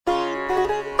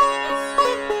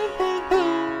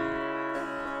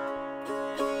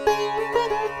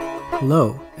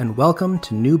Hello, and welcome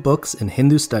to New Books in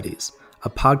Hindu Studies, a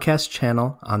podcast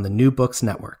channel on the New Books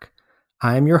Network.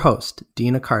 I am your host,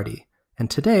 Dean Accardi, and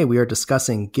today we are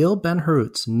discussing Gil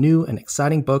Ben-Harut's new and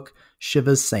exciting book,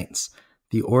 Shiva's Saints,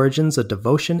 The Origins of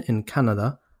Devotion in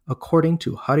Kannada, according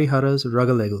to Harihara's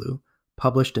Ragalegulu,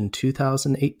 published in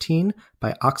 2018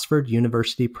 by Oxford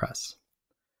University Press.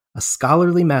 A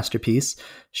scholarly masterpiece,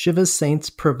 Shiva's Saints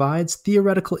provides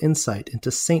theoretical insight into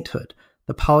sainthood,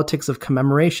 the politics of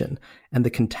commemoration, and the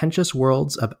contentious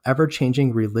worlds of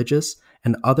ever-changing religious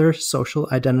and other social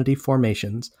identity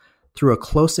formations through a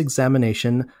close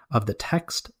examination of the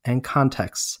text and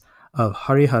contexts of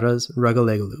Harihara's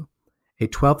Ragalegulu, a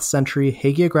 12th century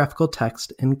hagiographical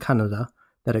text in Kannada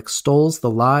that extols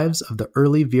the lives of the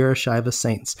early Virashaiva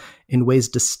saints in ways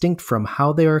distinct from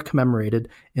how they are commemorated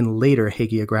in later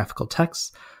hagiographical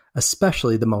texts,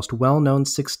 especially the most well-known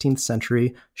 16th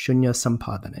century Shunya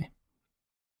Sampadane.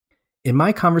 In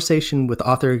my conversation with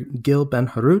author Gil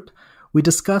Ben-Harut, we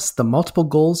discussed the multiple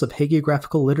goals of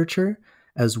hagiographical literature,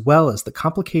 as well as the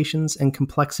complications and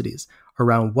complexities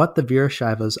around what the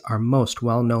Virashaivas are most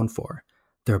well known for,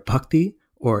 their bhakti,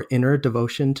 or inner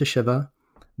devotion to Shiva,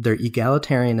 their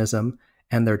egalitarianism,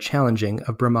 and their challenging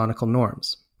of Brahmanical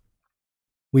norms.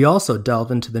 We also delve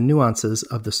into the nuances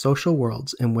of the social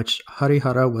worlds in which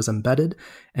Harihara was embedded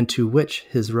and to which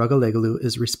his Ragalegulu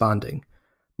is responding,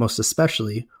 most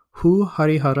especially who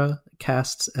Harihara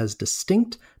casts as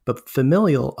distinct but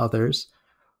familial others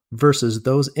versus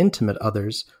those intimate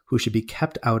others who should be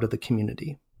kept out of the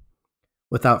community.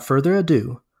 Without further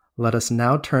ado, let us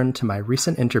now turn to my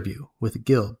recent interview with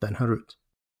Gil Ben-Harut.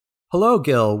 Hello,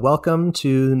 Gil. Welcome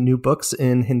to New Books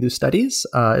in Hindu Studies.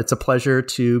 It's a pleasure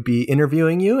to be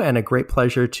interviewing you and a great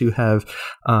pleasure to have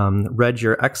read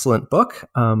your excellent book.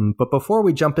 But before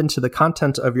we jump into the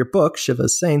content of your book,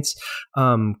 Shiva's Saints,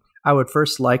 I would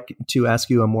first like to ask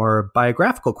you a more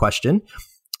biographical question.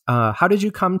 How did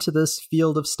you come to this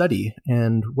field of study,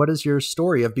 and what is your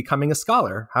story of becoming a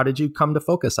scholar? How did you come to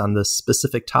focus on this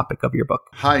specific topic of your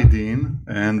book? Hi, Dean,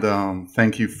 and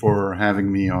thank you for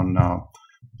having me on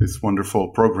this wonderful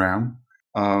program.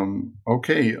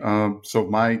 So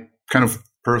my kind of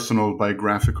personal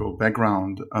biographical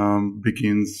background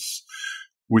begins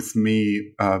with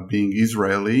me being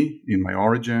Israeli in my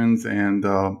origins, and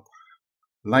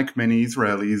like many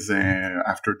Israelis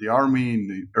after the army in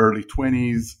the early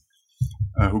 20s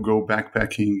who go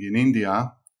backpacking in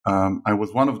India, I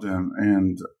was one of them,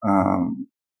 and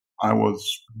I was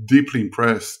deeply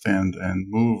impressed and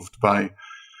moved by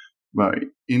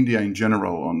India in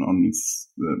general on its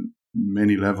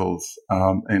many levels.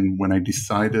 And when I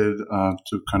decided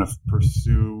to kind of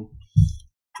pursue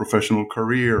professional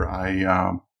career,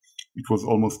 it was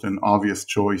almost an obvious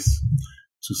choice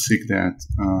to seek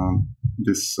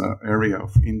this area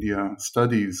of India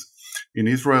studies. In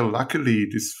Israel, luckily,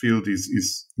 this field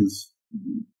is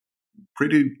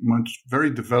pretty much very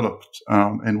developed,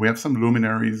 and we have some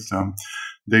luminaries,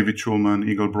 David Schulman,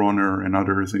 Yigal Bronner, and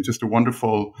others, and just a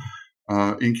wonderful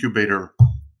incubator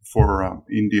for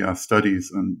India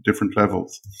studies on different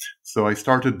levels. So I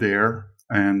started there,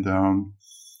 and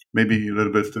maybe a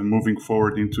little bit moving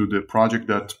forward into the project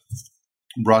that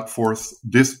brought forth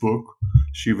this book,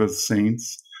 Shiva's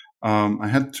Saints. I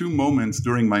had two moments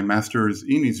during my master's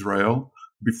in Israel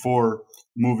before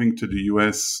moving to the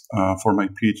US for my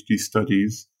PhD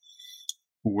studies,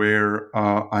 where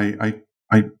I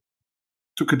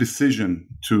took a decision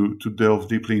to delve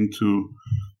deeply into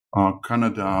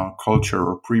Kannada culture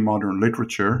or pre-modern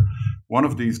literature. One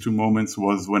of these two moments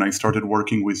was when I started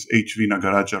working with H.V.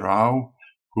 Nagaraja Rao,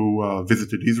 who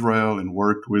visited Israel and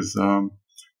worked with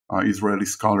Israeli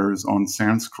scholars on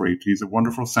Sanskrit. He's a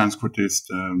wonderful Sanskritist,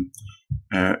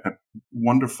 a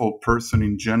wonderful person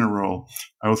in general.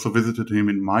 I also visited him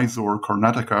in Mysore,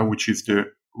 Karnataka, which is the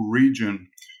region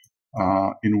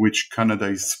in which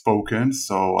Kannada is spoken.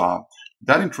 So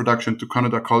that introduction to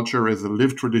Kannada culture as a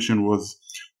lived tradition was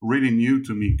really new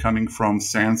to me, coming from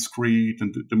Sanskrit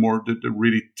and the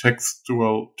really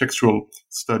textual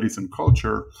studies and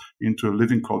culture into a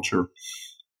living culture.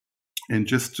 And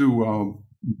just to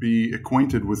be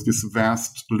acquainted with this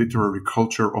vast literary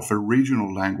culture of a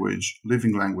regional language,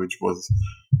 living language, was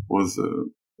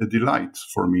a delight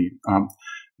for me. And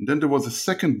then there was a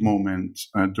second moment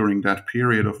during that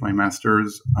period of my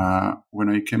master's when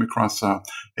I came across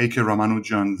A.K.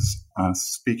 Ramanujan's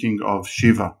Speaking of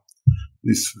Shiva,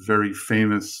 this very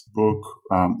famous book,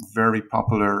 very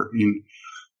popular in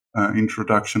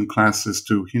introduction classes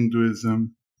to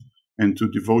Hinduism and to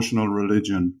devotional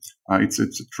religion. It's a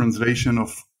translation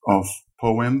of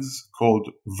poems called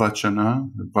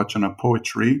Vachana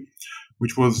poetry,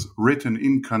 which was written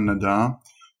in Kannada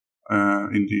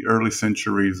in the early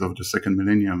centuries of the second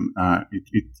millennium,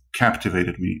 it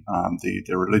captivated me.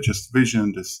 The religious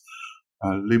vision, this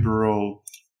liberal,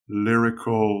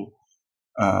 lyrical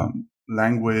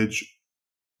language,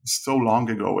 so long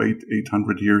ago,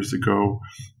 800 years ago,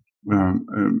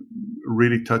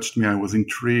 really touched me. I was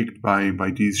intrigued by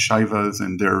these Shaivas,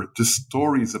 and the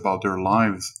stories about their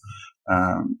lives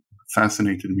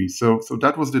fascinated me. So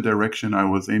that was the direction I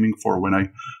was aiming for when I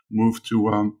moved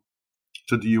to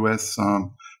the U.S.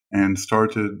 And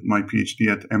started my PhD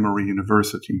at Emory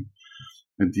University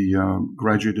at the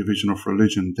Graduate Division of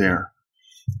Religion there.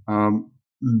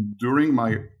 During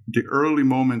the early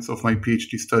moments of my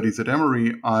PhD studies at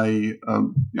Emory, I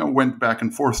went back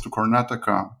and forth to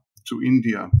Karnataka, to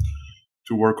India,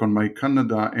 to work on my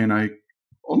Kannada, and I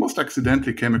almost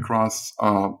accidentally came across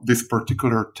this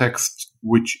particular text,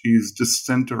 which is the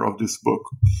center of this book.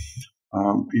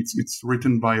 It's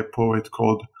written by a poet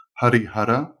called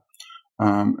Harihara,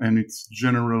 and it's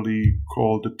generally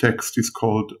called, the text is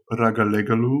called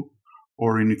Ragalegalu,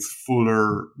 or in its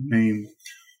fuller name,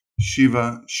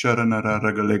 Shiva Sharanara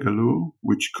Ragalegalu,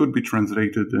 which could be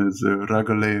translated as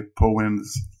Ragale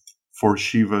Poems for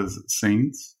Shiva's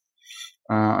Saints.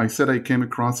 I said I came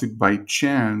across it by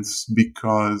chance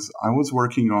because I was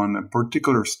working on a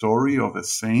particular story of a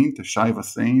saint, a Shaiva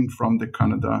saint from the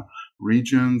Kannada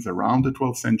regions around the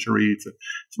 12th century. It's a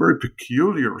very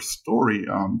peculiar story.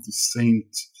 The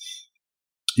saint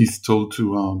is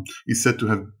said to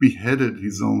have beheaded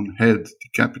his own head,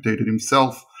 decapitated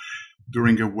himself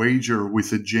during a wager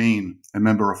with a Jain, a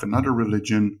member of another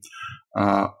religion,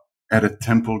 at a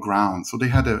temple ground. So they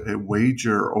had a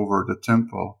wager over the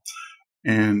temple.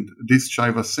 And this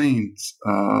Shaiva saint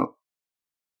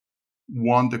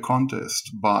won the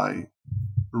contest by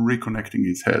reconnecting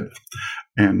his head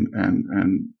and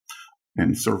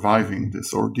surviving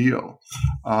this ordeal.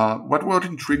 What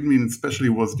intrigued me especially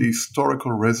was the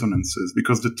historical resonances,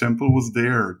 because the temple was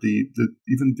there.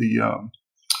 Even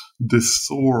the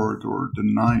sword or the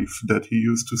knife that he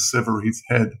used to sever his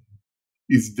head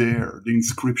is there. The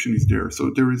inscription is there.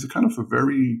 So there is a kind of a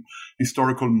very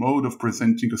historical mode of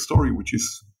presenting a story, which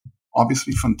is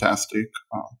obviously fantastic.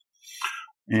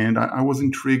 And I was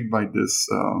intrigued by this,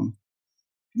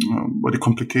 by the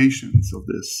complications of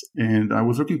this. And I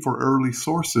was looking for early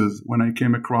sources when I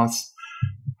came across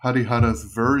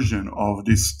Harihara's version of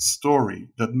this story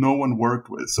that no one worked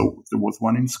with. So there was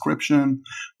one inscription,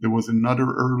 there was another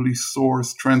early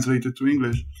source translated to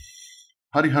English.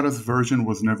 Harihara's version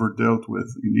was never dealt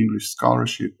with in English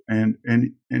scholarship, and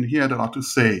he had a lot to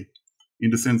say, in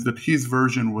the sense that his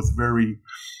version was very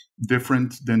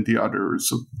different than the others.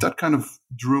 So that kind of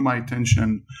drew my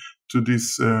attention to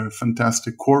this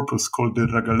fantastic corpus called the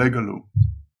Ragalegalu,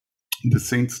 the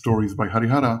saint stories by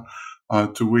Harihara,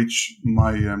 to which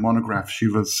my monograph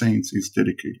Shiva's Saints is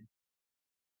dedicated.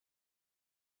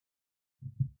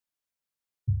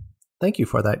 Thank you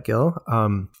for that, Gil.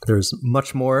 There's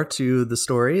much more to the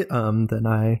story than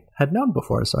I had known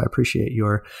before, so I appreciate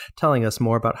your telling us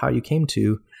more about how you came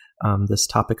to this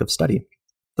topic of study.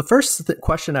 The first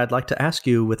question I'd like to ask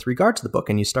you with regard to the book,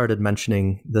 and you started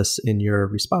mentioning this in your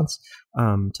response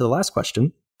to the last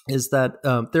question, is that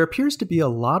there appears to be a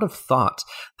lot of thought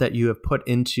that you have put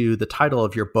into the title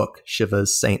of your book,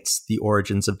 Shiva's Saints, The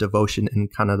Origins of Devotion in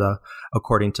Kannada,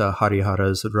 according to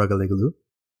Harihara's Ragalegalu,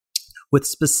 with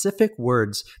specific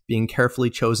words being carefully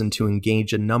chosen to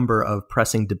engage a number of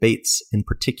pressing debates in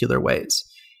particular ways.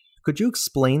 Could you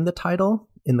explain the title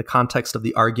in the context of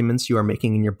the arguments you are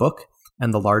making in your book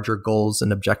and the larger goals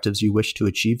and objectives you wish to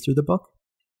achieve through the book?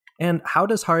 And how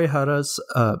does Harihara's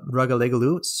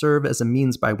Ragalegalu serve as a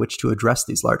means by which to address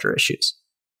these larger issues?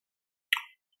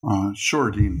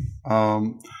 Sure, Dean.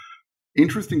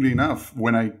 Interestingly enough,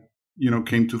 when I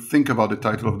came to think about the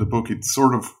title of the book, it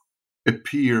sort of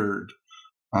appeared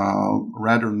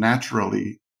rather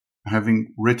naturally,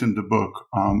 having written the book.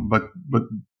 But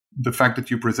the fact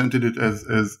that you presented it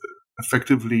as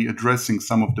effectively addressing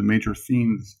some of the major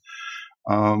themes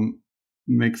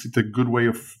makes it a good way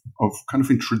of kind of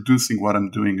introducing what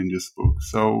I'm doing in this book.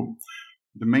 So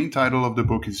the main title of the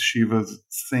book is Shiva's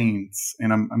Saints,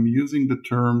 and I'm using the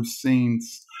term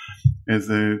saints as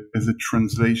a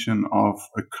translation of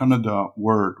a Kannada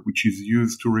word, which is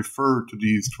used to refer to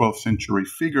these 12th century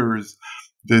figures.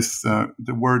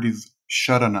 The word is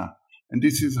Sharana, and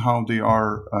this is how they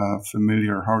are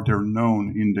familiar, how they're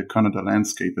known in the Kannada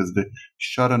landscape as the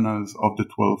Sharanas of the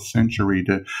 12th century,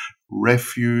 the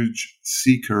refuge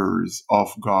seekers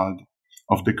of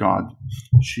the god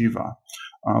Shiva.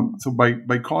 So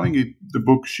by calling it the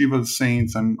book Shiva's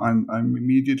Saints, I'm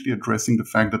immediately addressing the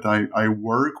fact that I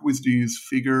work with these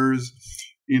figures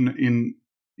in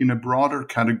in a broader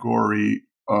category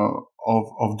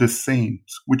of the saint,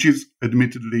 which is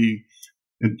admittedly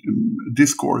a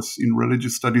discourse in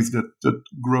religious studies that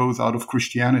grows out of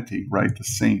Christianity, right? The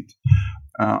saint.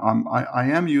 I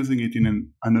am using it in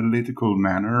an analytical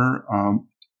manner,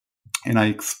 and I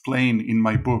explain in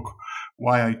my book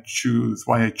why I chose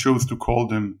to call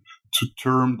them, to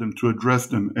term them, to address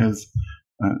them as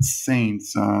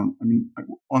saints.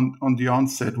 On the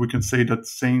onset, we can say that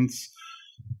saints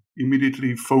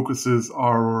immediately focuses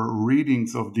our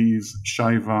readings of these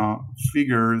Shaiva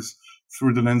figures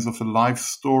through the lens of a life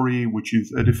story, which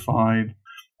is edified.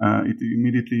 It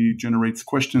immediately generates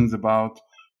questions about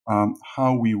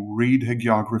how we read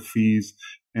hagiographies,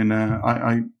 and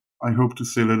I hope to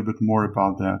say a little bit more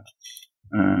about that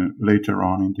later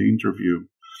on in the interview.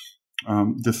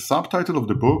 The subtitle of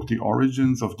the book, The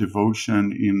Origins of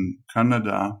Devotion in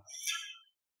Kannada,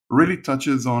 really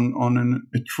touches on an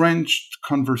entrenched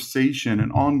conversation,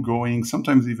 an ongoing,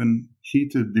 sometimes even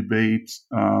heated debate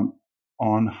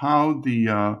on how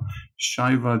the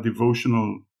Shaiva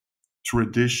devotional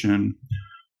tradition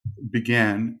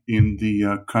began in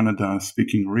the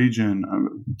Kannada-speaking region.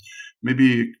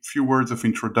 Maybe a few words of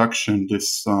introduction.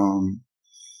 This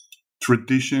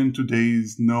tradition today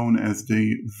is known as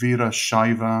the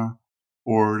Virashaiva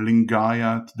or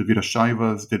Lingayat, the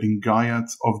Virashaivas, the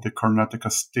Lingayats of the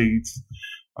Karnataka states.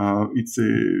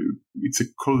 It's a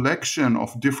collection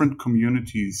of different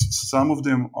communities. Some of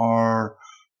them are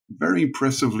very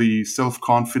impressively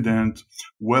self-confident,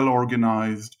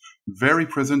 well-organized, very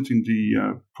present in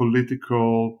the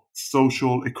political,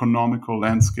 social, economical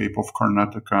landscape of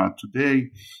Karnataka today.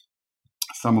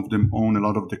 Some of them own a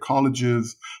lot of the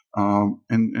colleges,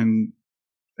 and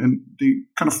they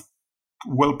kind of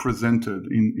well presented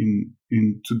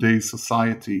in today's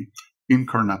society in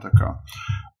Karnataka.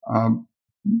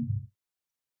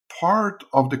 Part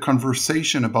of the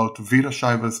conversation about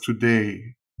Virashaivas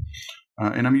today,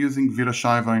 and I'm using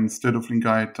Virashaiva instead of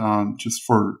Lingayat just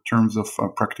for terms of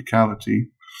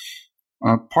practicality.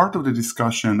 Part of the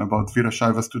discussion about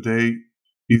Virashaivas today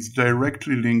is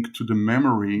directly linked to the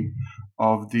memory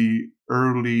of the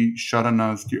early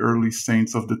Sharanas, the early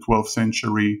saints of the 12th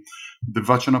century, the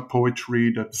Vachana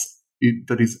poetry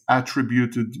that is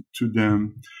attributed to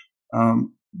them,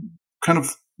 kind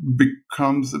of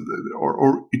becomes,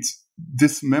 or it's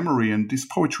this memory and this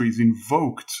poetry is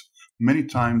invoked many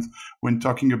times when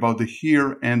talking about the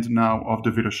here and now of the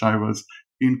Virashaivas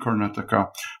in Karnataka.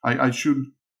 I should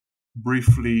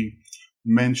briefly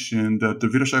mention that the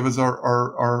Virashaivas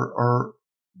are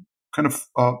kind of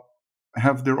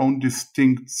have their own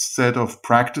distinct set of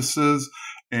practices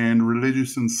and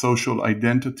religious and social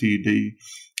identity.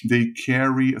 They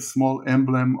carry a small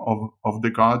emblem of the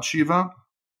god Shiva,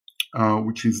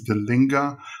 which is the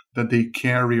linga that they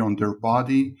carry on their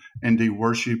body and they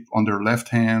worship on their left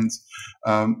hands.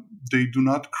 They do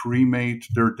not cremate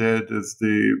their dead as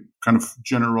the kind of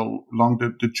general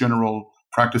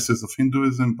practices of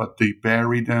Hinduism, but they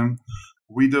bury them.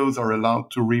 Widows are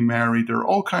allowed to remarry. There are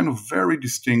all kind of very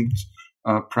distinct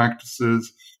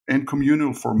practices and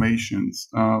communal formations.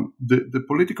 The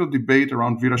political debate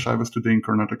around Virashaivas today in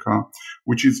Karnataka,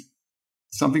 which is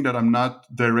something that I'm not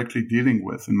directly dealing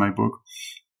with in my book,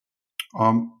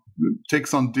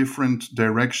 takes on different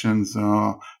directions.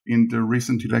 In the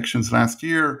recent elections last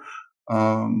year,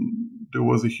 there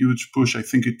was a huge push. I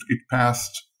think it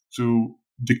passed to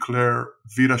declare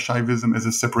Virashaivism as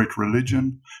a separate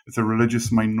religion, as a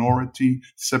religious minority,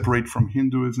 separate from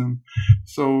Hinduism.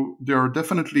 So they are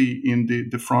definitely in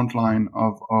the front line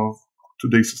of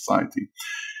today's society.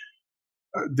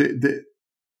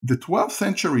 The 12th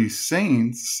century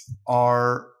saints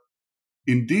are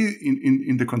indeed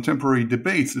in the contemporary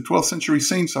debates. The 12th century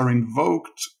saints are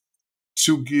invoked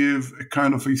to give a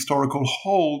kind of historical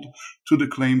hold to the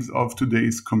claims of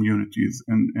today's communities,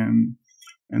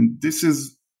 and this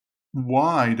is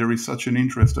why there is such an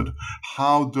interest in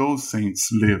how those saints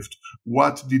lived.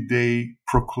 What did they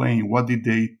proclaim? What did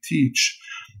they teach?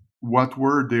 What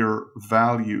were their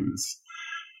values?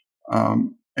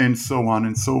 And so on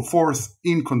and so forth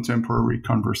in contemporary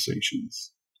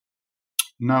conversations.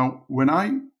 Now, when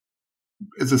I,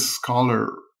 as a scholar,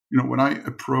 when I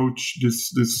approach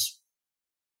this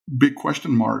big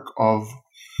question mark of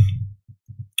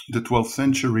the 12th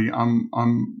century,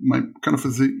 my kind of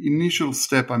as the initial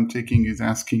step I'm taking is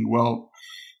asking, well,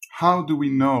 how do we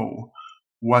know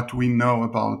what we know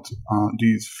about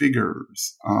these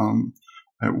figures?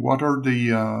 What are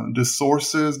the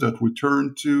sources that we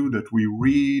turn to, that we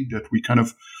read, that we kind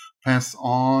of pass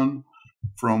on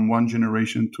from one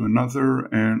generation to another,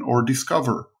 or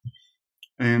discover?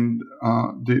 And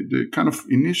the kind of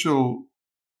initial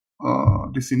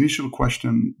this initial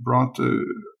question brought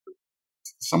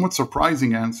somewhat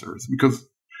surprising answers, because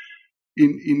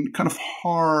in kind of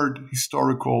hard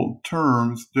historical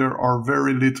terms, there are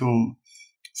very little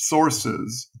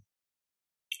sources,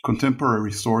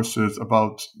 contemporary sources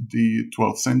about the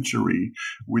 12th century.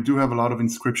 We do have a lot of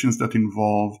inscriptions that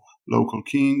involve local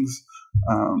kings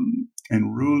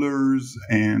and rulers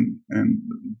and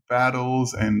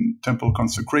battles and temple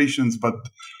consecrations,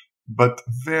 but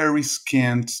very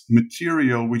scant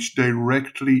material which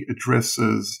directly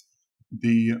addresses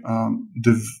the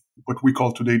what we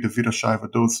call today the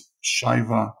Virashaiva, those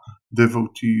Shaiva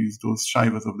devotees, those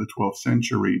Shaivas of the 12th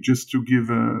century. Just to give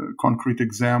a concrete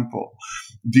example,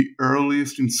 the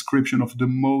earliest inscription of the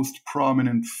most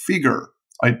prominent figure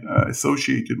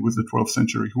associated with the 12th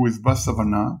century, who is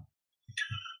Vasavana,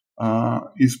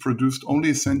 is produced only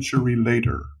a century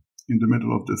later, in the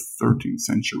middle of the 13th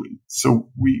century. So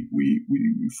we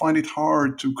find it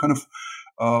hard to kind of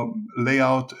lay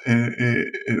out a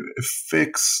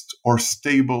fixed or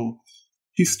stable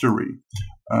history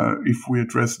if we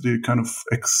address the kind of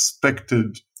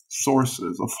expected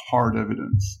sources of hard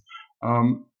evidence.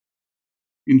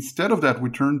 Instead of that, we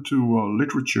turn to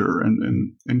literature,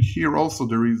 and here also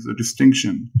there is a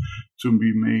distinction to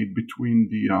be made between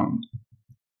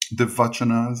the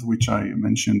vachanas, which I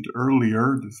mentioned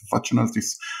earlier. The vachanas,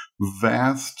 this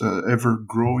vast,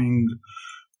 ever-growing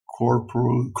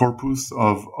corpus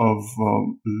of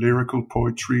lyrical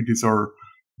poetry. These are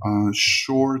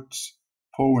short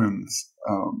poems.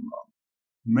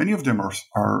 Many of them are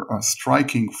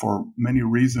striking for many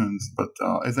reasons, but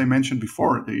as I mentioned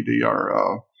before,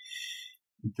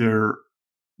 they're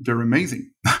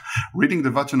amazing. Reading the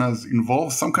vachanas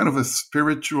involves some kind of a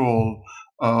spiritual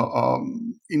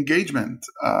engagement.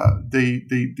 They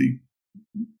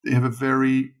have a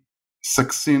very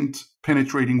succinct,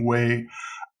 penetrating way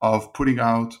of putting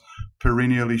out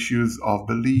perennial issues of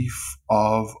belief,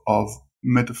 of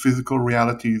metaphysical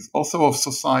realities, also of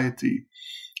society.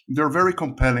 They're very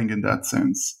compelling in that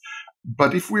sense.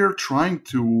 But if we are trying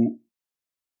to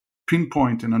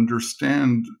pinpoint and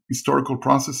understand historical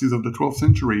processes of the 12th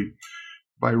century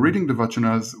by reading the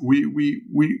vachanas,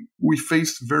 we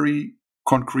face very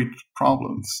concrete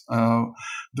problems.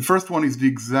 The first one is the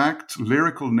exact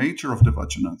lyrical nature of the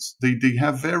vachanas. They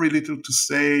have very little to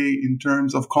say in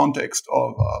terms of context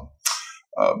of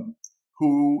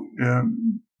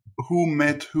who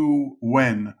met who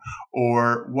when,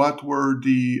 or what were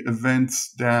the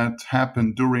events that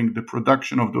happened during the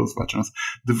production of those vachanas.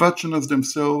 The vachanas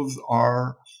themselves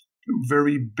are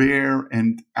very bare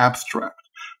and abstract.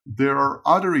 There are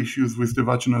other issues with the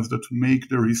vachanas that make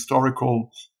their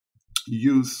historical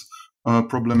use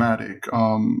problematic.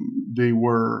 They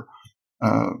were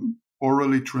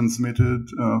orally transmitted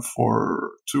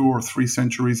for 2 or 3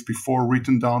 centuries before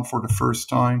written down for the first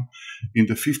time in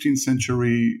the 15th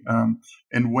century.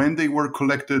 And when they were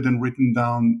collected and written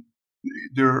down,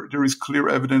 there is clear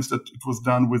evidence that it was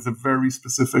done with a very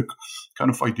specific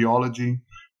kind of ideology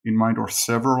in mind, or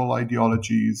several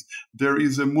ideologies. There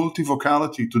is a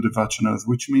multivocality to the vachanas,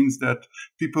 which means that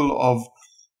people of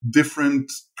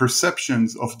different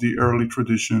perceptions of the early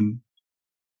tradition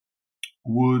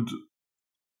would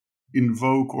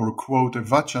invoke or quote a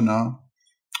vachana,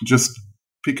 just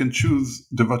pick and choose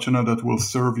the vachana that will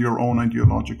serve your own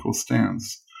ideological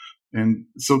stance. And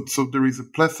so there is a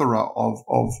plethora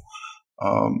of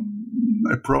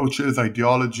approaches,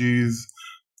 ideologies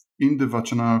in the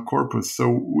vachana corpus,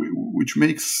 which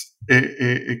makes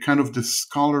a kind of the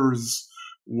scholar's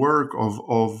work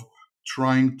of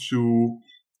trying to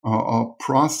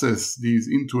process these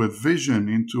into a vision,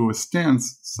 into a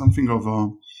stance, something of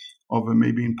a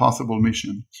maybe impossible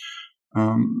mission.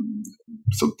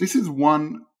 So this is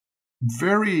one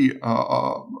very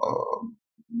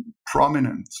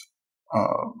prominent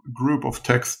group of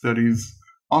texts that is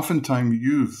oftentimes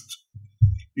used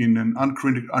in an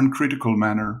uncritical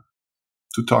manner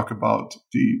to talk about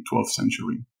the 12th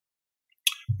century.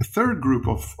 A third group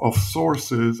of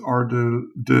sources are the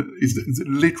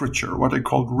literature, what I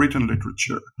call written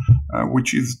literature,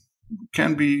 which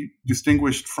can be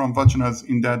distinguished from vachanas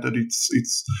in that it's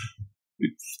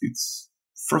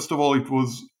first of all, it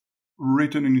was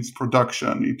written in its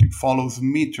production. It follows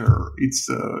meter.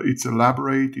 It's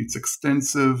elaborate. It's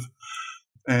extensive,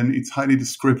 and it's highly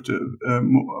descriptive.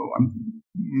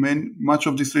 Much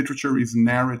of this literature is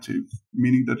narrative,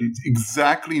 meaning that it's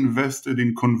exactly invested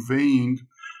in conveying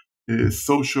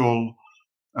social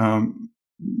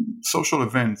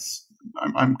events.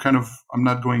 I'm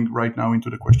not going right now into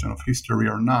the question of history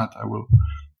or not. I will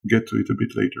get to it a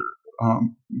bit later.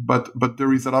 but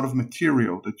there is a lot of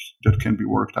material that can be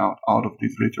worked out of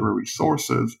these literary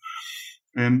sources.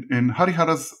 And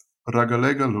Harihara's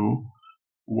Ragalegalu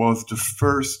was the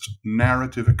first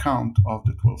narrative account of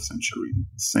the 12th century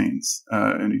saints,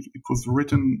 and it was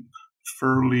written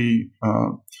fairly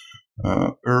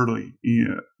early,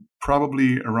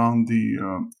 probably around the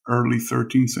early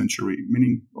 13th century,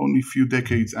 meaning only a few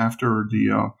decades after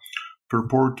the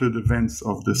purported events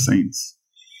of the saints.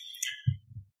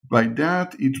 By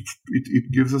that,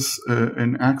 it gives us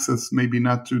an access, maybe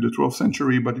not to the 12th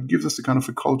century, but it gives us a kind of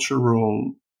a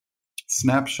cultural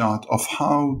snapshot of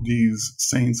how these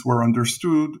saints were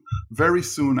understood very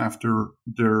soon after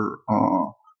their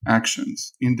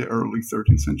actions in the early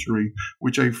 13th century,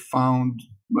 which I found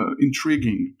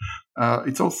intriguing.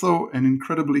 It's also an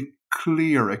incredibly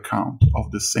clear account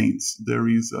of the saints. There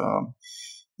is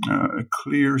a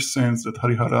clear sense that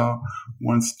Harihara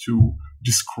wants to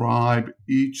describe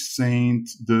each saint,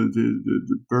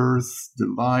 the birth,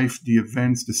 the life, the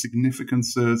events, the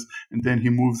significances, and then he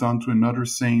moves on to another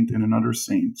saint and another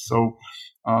saint. So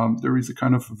there is a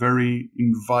kind of very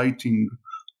inviting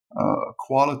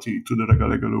quality to the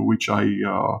Ragalegalu, which I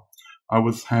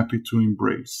was happy to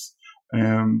embrace.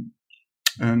 And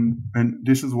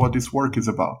this is what this work is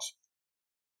about.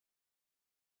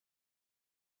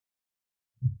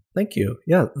 Thank you.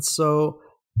 Yeah. So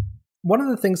one of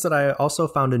the things that I also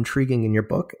found intriguing in your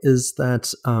book is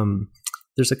that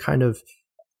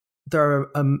there are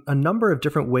a number of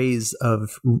different ways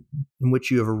in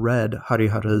which you have read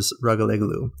Harihara's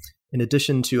Ragalegalu. In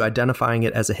addition to identifying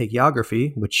it as a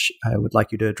hagiography, which I would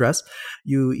like you to address,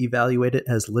 you evaluate it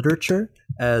as literature,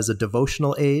 as a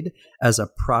devotional aid, as a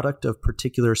product of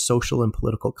particular social and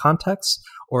political contexts,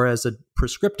 or as a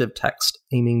prescriptive text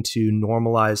aiming to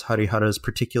normalize Harihara's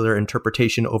particular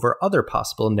interpretation over other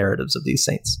possible narratives of these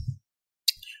saints.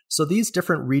 So these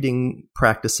different reading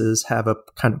practices have a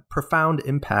kind of profound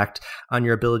impact on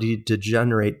your ability to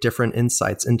generate different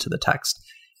insights into the text.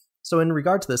 So in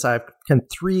regard to this, I have kind of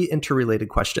three interrelated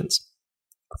questions.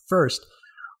 First,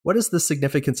 what is the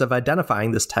significance of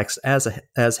identifying this text as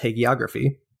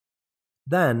hagiography?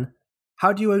 Then,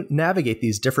 how do you navigate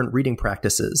these different reading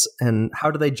practices, and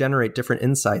how do they generate different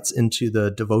insights into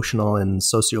the devotional and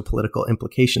socio-political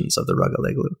implications of the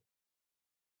Ragalegalu?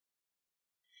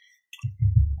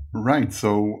 Right.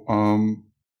 So,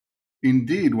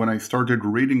 indeed, when I started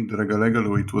reading the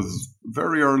Ragalegalu, it was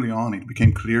very early on. It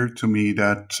became clear to me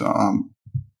that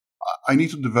I need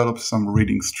to develop some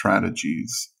reading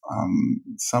strategies,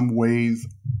 some ways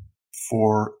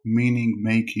for meaning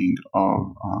making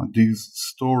of these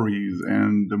stories.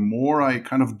 And the more I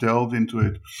kind of delved into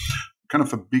it, kind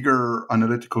of a bigger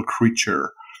analytical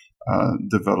creature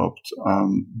developed.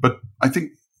 But I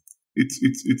think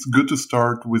it's good to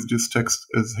start with this text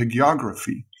as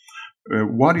hagiography.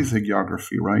 What is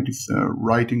hagiography, right? It's a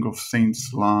writing of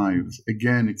saints' lives.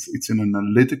 Again, it's an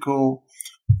analytical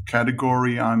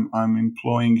category I'm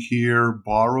employing here,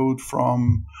 borrowed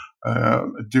from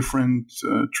a different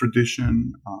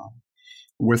tradition,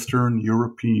 Western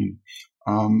European.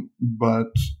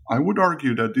 But I would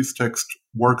argue that this text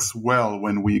works well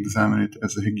when we examine it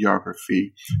as a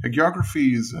hagiography.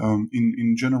 Hagiography is,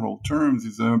 in general terms,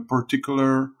 is a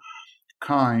particular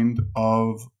kind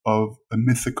of a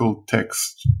mythical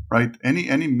text, right?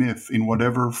 Any myth in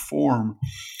whatever form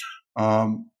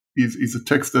is a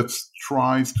text that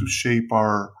tries to shape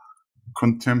our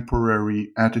contemporary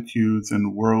attitudes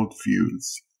and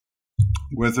worldviews,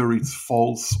 whether it's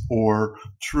false or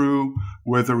true,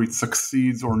 whether it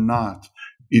succeeds or not.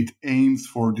 It aims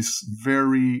for this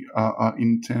very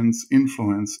intense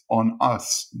influence on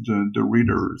us, the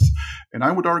readers. And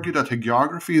I would argue that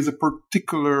hagiography is a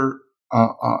particular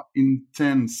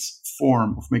intense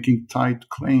form of making tight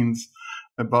claims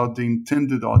about the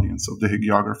intended audience of the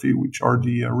hagiography, which are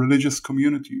the religious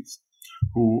communities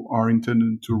who are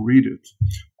intended to read it.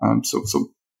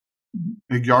 So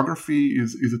hagiography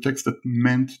is a text that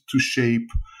meant to shape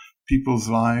people's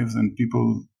lives and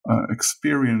people's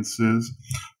experiences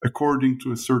according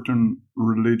to a certain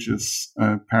religious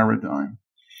paradigm.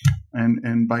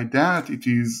 And by that,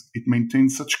 it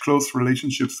maintains such close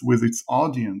relationships with its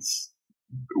audience,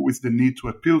 with the need to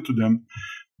appeal to them,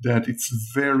 that it's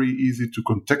very easy to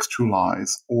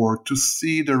contextualize or to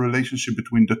see the relationship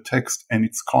between the text and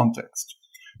its context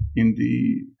in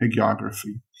the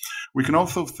hagiography. We can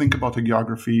also think about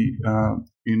hagiography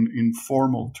in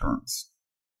formal terms.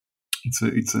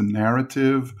 It's a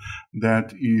narrative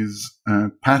that is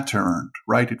patterned,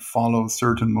 right? It follows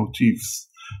certain motifs.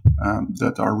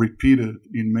 that are repeated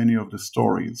in many of the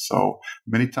stories. So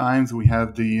many times we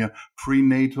have the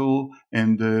prenatal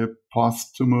and the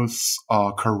posthumous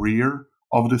career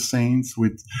of the saints,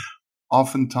 which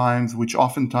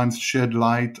oftentimes shed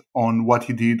light on what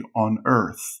he did on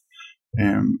earth.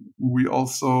 We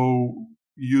also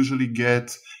usually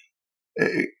get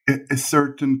a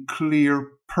certain clear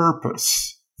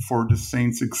purpose for the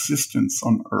saint's existence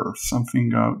on earth,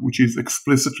 something which is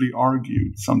explicitly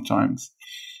argued sometimes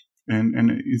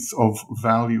and is of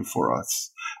value for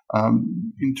us.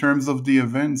 In terms of the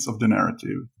events of the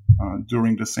narrative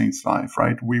during the saint's life,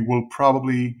 right? We will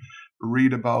probably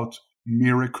read about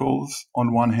miracles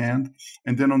on one hand,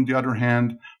 and then on the other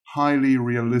hand, highly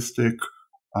realistic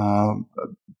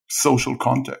social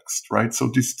context, right?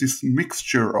 So this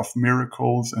mixture of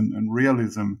miracles and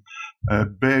realism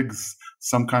begs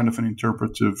some kind of an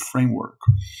interpretive framework.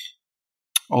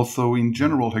 Also, in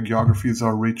general, hagiographies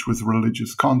are rich with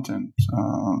religious content.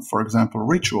 For example,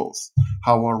 rituals,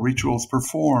 how are rituals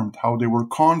performed, how they were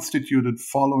constituted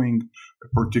following a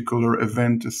particular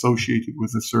event associated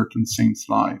with a certain saint's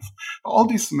life. All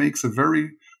this makes a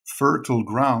very fertile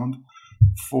ground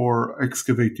for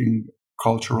excavating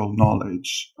cultural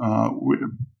knowledge.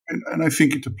 And I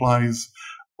think it applies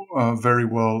very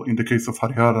well in the case of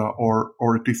Harihara,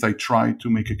 or at least I try to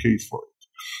make a case for it.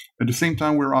 At the same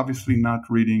time, we're obviously not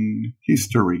reading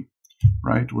history,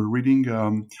 right? We're reading,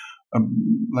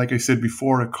 like I said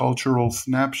before, a cultural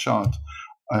snapshot,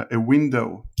 a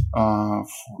window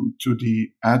to the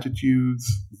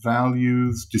attitudes,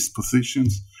 values,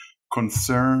 dispositions,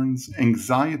 concerns,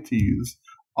 anxieties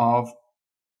of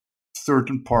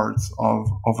certain parts of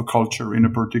a culture in a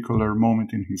particular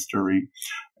moment in history.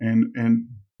 And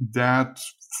that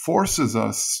forces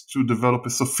us to develop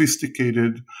a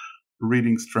sophisticated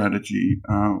reading strategy,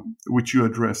 which you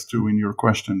addressed to in your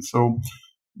question. So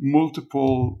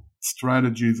multiple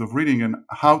strategies of reading and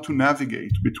how to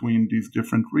navigate between these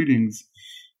different readings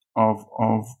of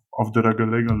the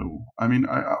Ragalegalu. I mean,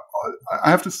 I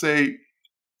have to say,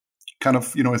 kind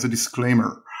of, as a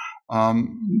disclaimer,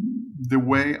 the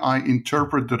way I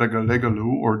interpret the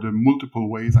Ragalegalu, or the multiple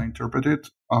ways I interpret it,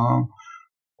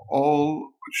 all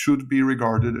should be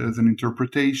regarded as an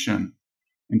interpretation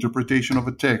of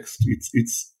a text.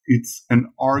 It's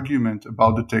an argument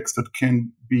about the text that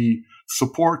can be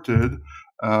supported.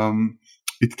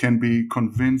 It can be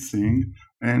convincing,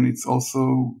 and it's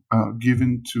also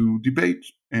given to debate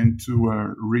and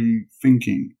to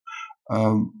rethinking.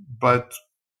 But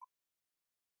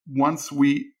once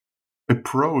we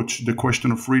approach the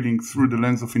question of reading through the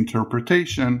lens of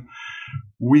interpretation,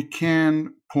 we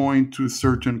can point to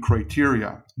certain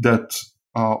criteria that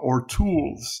or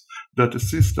tools that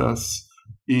assist us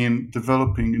in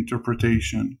developing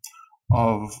interpretation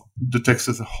of the text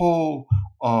as a whole,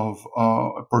 of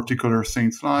a particular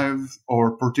saint's life,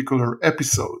 or particular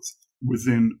episodes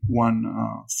within one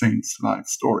saint's life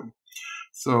story.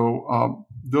 So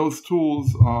those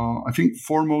tools, I think,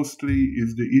 foremostly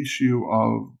is the issue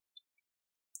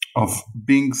of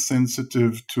being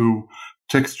sensitive to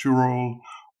textural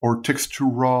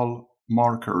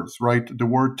markers, right? The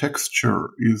word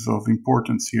texture is of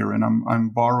importance here, and I'm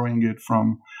borrowing it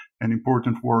from an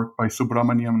important work by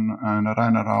Subramaniam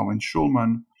Narayana Rao and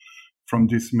Schulman from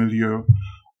this milieu,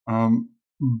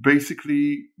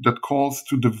 basically that calls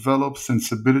to develop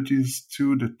sensibilities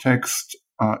to the text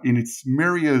in its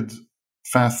myriad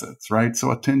facets, right? So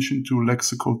attention to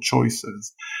lexical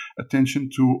choices, attention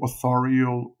to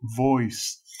authorial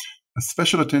voice, a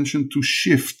special attention to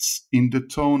shifts in the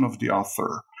tone of the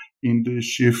author, in the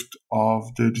shift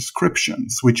of the description,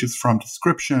 switches from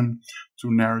description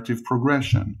to narrative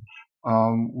progression.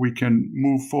 We can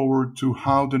move forward to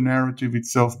how the narrative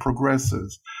itself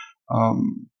progresses.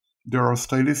 There are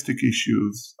stylistic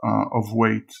issues of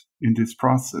weight in this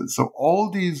process. So all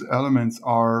these elements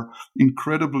are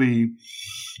incredibly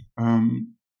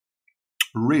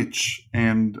rich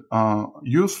and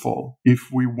useful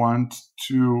if we want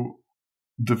to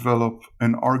develop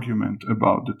an argument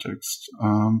about the text.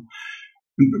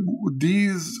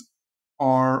 These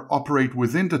operate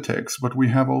within the text, but we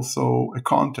have also a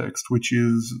context, which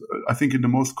is, I think, in the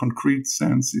most concrete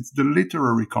sense, it's the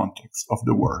literary context of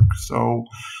the work. So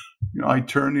I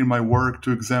turn in my work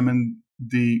to examine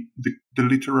the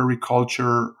literary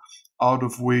culture out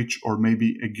of which, or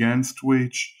maybe against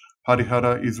which,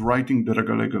 Harihara is writing the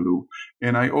Ragalegalu.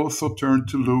 And I also turn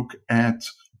to look at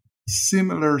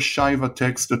similar Shaiva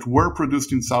texts that were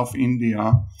produced in South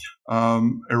India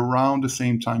around the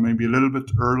same time, maybe a little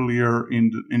bit earlier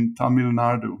in Tamil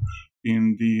Nadu,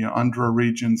 in the Andhra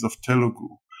regions of Telugu.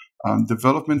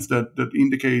 Developments that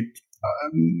indicate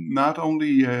not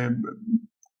only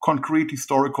concrete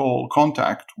historical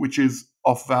contact, which is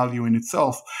of value in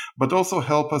itself, but also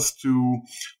help us to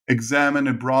examine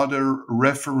a broader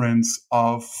reference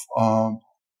of an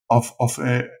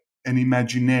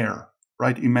imaginaire,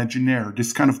 right? Imaginaire,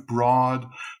 this kind of broad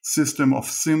system of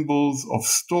symbols, of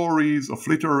stories, of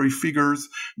literary figures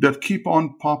that keep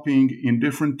on popping in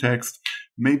different texts,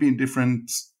 maybe in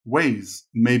different ways,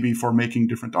 maybe for making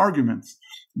different arguments,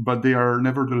 but they are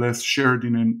nevertheless shared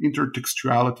in an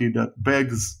intertextuality that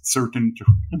begs certain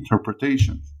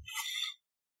interpretations.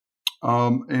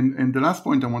 And the last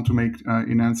point I want to make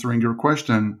in answering your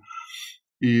question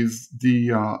is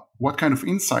what kind of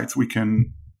insights we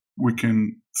can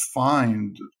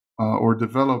find or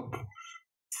develop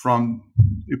from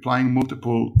applying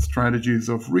multiple strategies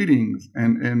of readings,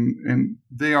 and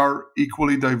they are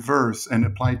equally diverse and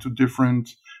apply to different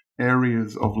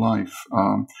areas of life.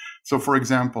 So, for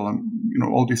example,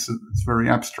 all this is very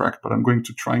abstract, but I'm going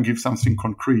to try and give something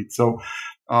concrete. So,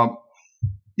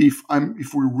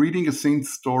 if we're reading a saint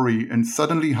story and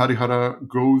suddenly Harihara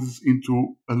goes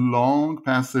into a long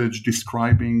passage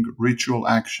describing ritual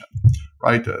action,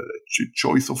 right? A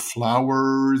choice of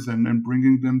flowers and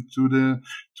bringing them to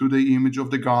the image of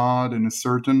the god, and a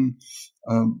certain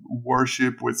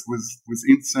worship with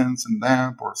incense and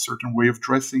lamp, or a certain way of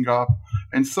dressing up,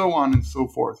 and so on and so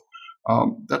forth.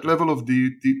 That level of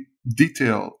the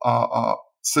detail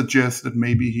suggests that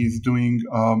maybe he's doing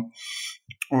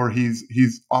or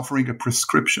he's offering a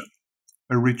prescription,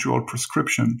 a ritual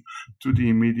prescription to the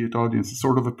immediate audience,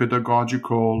 sort of a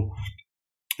pedagogical,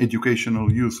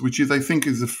 educational use, which I think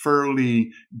is a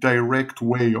fairly direct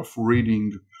way of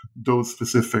reading those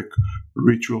specific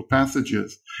ritual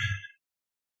passages.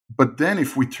 But then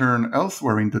if we turn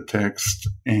elsewhere in the text,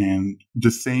 and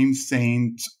the same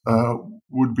saint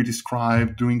would be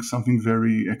described doing something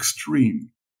very extreme,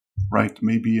 right?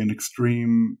 Maybe an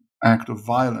extreme act of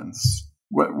violence,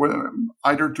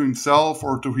 either to himself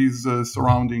or to his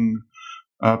surrounding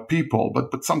people,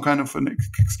 but some kind of an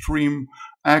extreme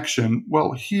action.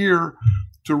 Well, here,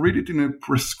 to read it in a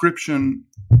prescription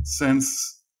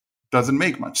sense doesn't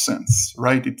make much sense,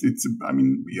 right?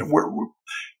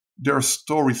 There are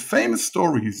stories, famous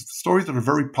stories that are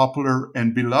very popular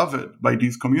and beloved by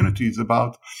these communities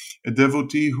about a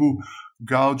devotee who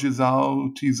gouges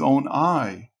out his own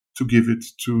eye to give it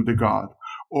to the god,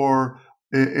 or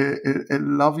a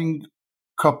loving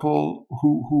couple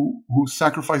who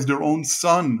sacrifice their own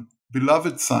son,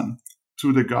 beloved son,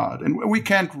 to the god. And we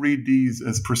can't read these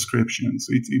as prescriptions.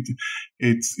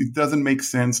 It doesn't make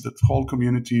sense that whole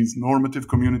communities, normative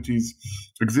communities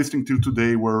existing till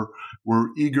today, were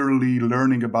eagerly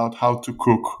learning about how to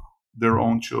cook their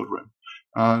own children.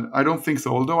 I don't think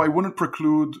so, although I wouldn't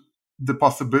preclude the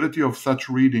possibility of such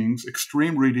readings,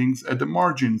 extreme readings, at the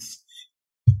margins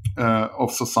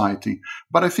of society.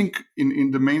 But I think in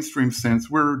the mainstream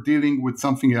sense, we're dealing with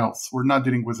something else. We're not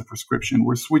dealing with a prescription.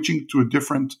 We're switching to a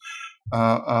different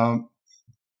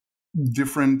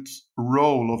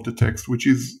role of the text, which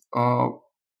is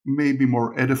maybe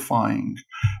more edifying,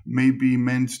 maybe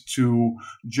meant to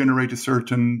generate a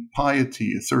certain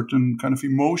piety, a certain kind of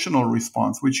emotional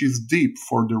response, which is deep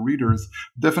for the readers,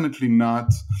 definitely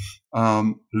not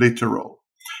literal.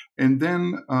 And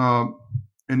then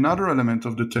another element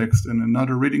of the text and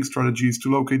another reading strategy is to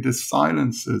locate the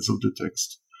silences of the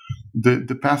text,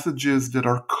 the passages that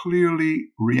are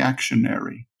clearly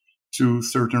reactionary to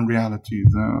certain realities.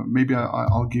 Maybe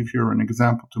I'll give here an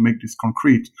example to make this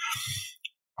concrete.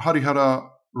 Harihara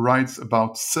writes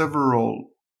about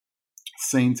several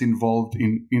saints involved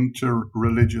in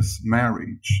interreligious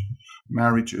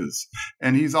marriages,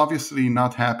 and he's obviously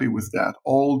not happy with that.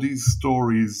 All these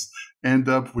stories end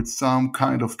up with some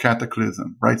kind of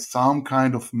cataclysm, right? Some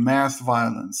kind of mass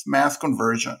violence, mass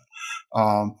conversion,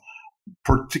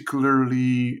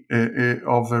 particularly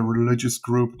of a religious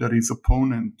group that is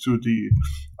opponent to the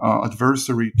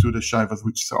adversary to the Shaivas,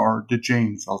 which are the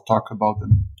Jains. I'll talk about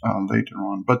them later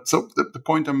on. But so the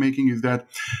point I'm making is that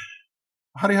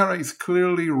Harihara is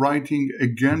clearly writing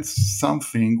against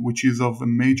something which is of a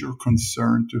major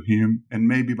concern to him, and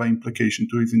maybe by implication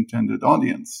to his intended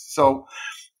audience. So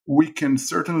we can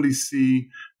certainly see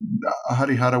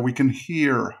Harihara, we can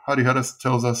hear Harihara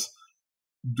tells us,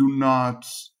 do not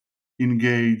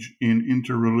engage in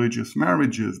interreligious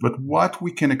marriages. But what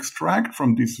we can extract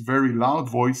from this very loud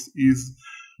voice is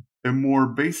a more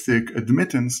basic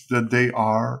admittance that they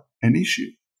are an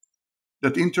issue.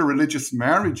 That interreligious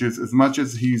marriages, as much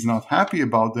as he's not happy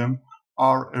about them,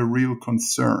 are a real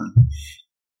concern.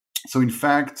 So in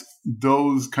fact,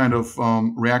 those kind of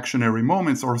reactionary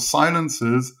moments or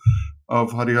silences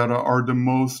of Harihara are the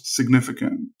most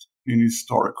significant in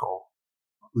historical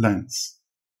lens.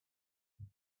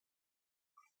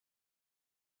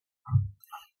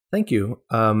 Thank you.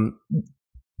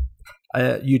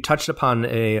 You touched upon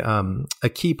a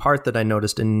key part that I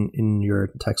noticed in your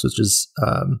text, which is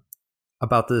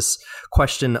about this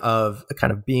question of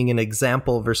kind of being an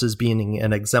example versus being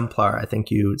an exemplar. I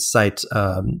think you cite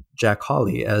Jack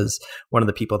Hawley as one of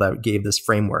the people that gave this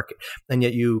framework, and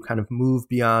yet you kind of move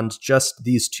beyond just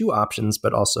these two options,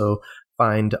 but also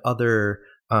find other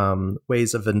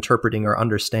ways of interpreting or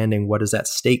understanding what is at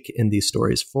stake in these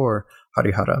stories for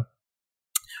Harihara.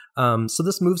 So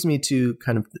this moves me to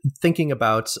kind of thinking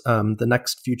about the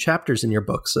next few chapters in your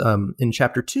books. In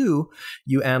chapter 2,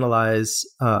 you analyze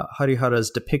Harihara's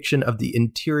depiction of the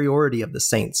interiority of the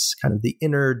saints, kind of the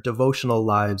inner devotional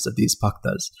lives of these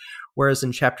bhaktas. Whereas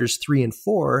in chapters 3 and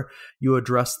 4, you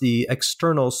address the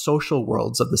external social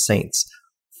worlds of the saints,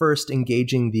 first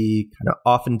engaging the kind of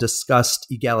often discussed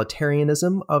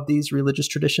egalitarianism of these religious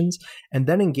traditions, and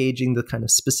then engaging the kind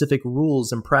of specific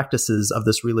rules and practices of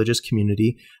this religious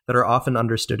community that are often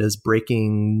understood as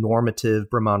breaking normative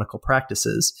Brahmanical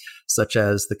practices, such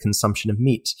as the consumption of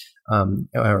meat,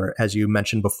 or as you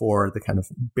mentioned before, the kind of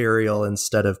burial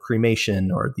instead of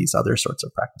cremation, or these other sorts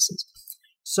of practices.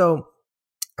 So,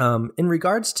 in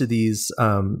regards to these,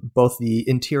 both the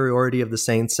interiority of the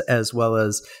saints as well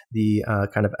as the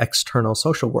kind of external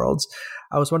social worlds,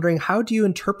 I was wondering, how do you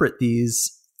interpret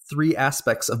these three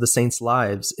aspects of the saints'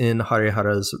 lives in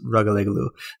Harihara's Ragalegalu,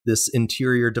 this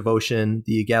interior devotion,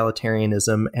 the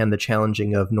egalitarianism, and the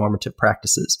challenging of normative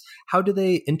practices? How do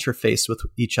they interface with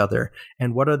each other,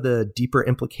 and what are the deeper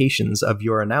implications of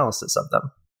your analysis of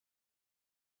them?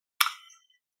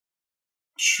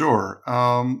 Sure.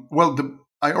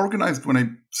 I organized, when I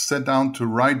sat down to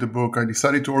write the book, I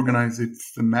decided to organize it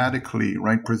thematically,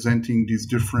 right, presenting these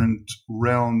different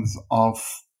realms of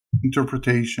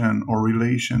interpretation or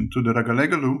relation to the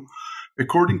Ragalegalu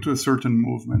according to a certain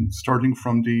movement, starting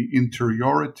from the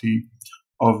interiority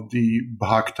of the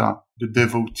bhakta, the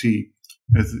devotee,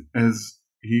 as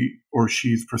he or she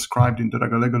is prescribed in the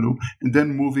Ragalegalu, and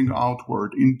then moving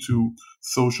outward into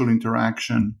social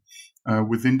interaction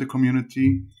within the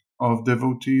community of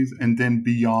devotees, and then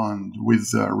beyond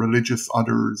with religious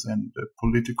others and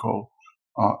political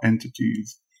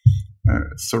entities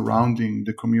surrounding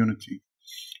the community.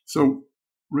 So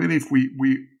really, if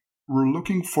we're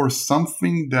looking for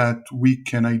something that we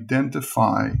can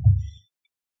identify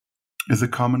as a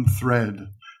common thread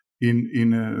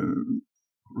in a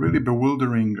really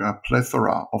bewildering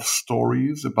plethora of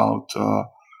stories about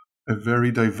a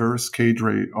very diverse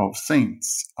cadre of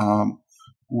saints,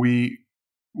 we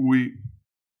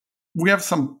have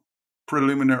some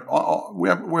preliminary. We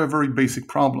have a very basic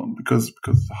problem because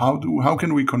how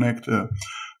can we connect a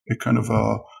kind of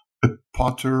a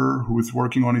potter who is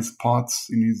working on his pots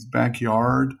in his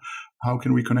backyard? How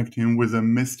can we connect him with a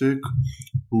mystic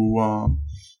who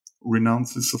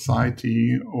renounces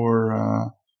society,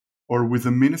 or with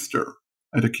a minister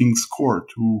at a king's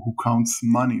court who counts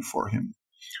money for him?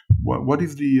 What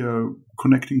is the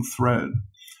connecting thread?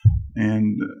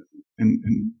 And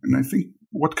I think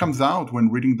what comes out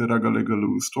when reading the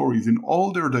Ragalegalu stories in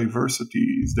all their diversity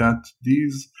is that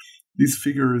these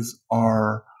figures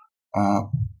are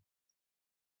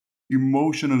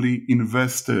emotionally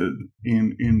invested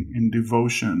in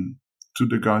devotion to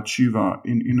the god Shiva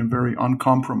in a very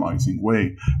uncompromising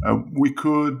way. We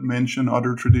could mention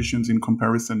other traditions in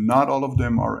comparison. Not all of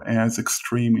them are as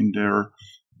extreme in their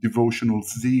devotional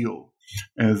zeal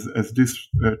as this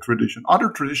tradition. Other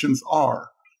traditions are.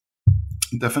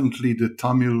 Definitely the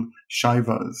Tamil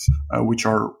Shaivas, which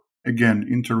are, again,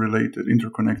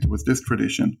 interconnected with this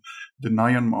tradition. The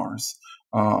Nayanmars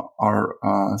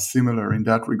are similar in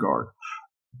that regard.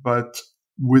 But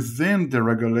within the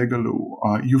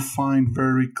Ragalegalu, you find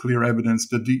very clear evidence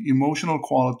that the emotional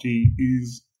quality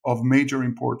is of major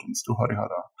importance to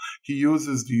Harihara. He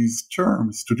uses these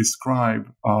terms to describe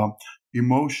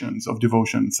emotions of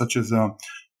devotion, such as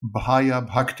Bhaya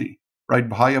Bhakti. Right,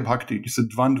 Bhaya Bhakti, it's a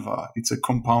dvandva, it's a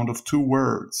compound of two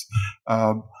words.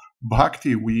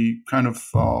 Bhakti, we kind of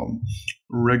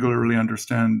regularly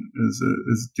understand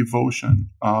as devotion.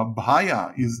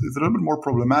 Bhaya is a little bit more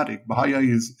problematic. Bhaya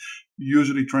is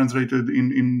usually translated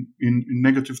in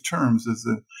negative terms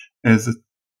as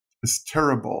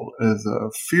terrible, as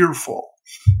fearful.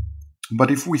 But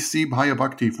if we see Bhaya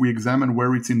Bhakti, if we examine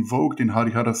where it's invoked in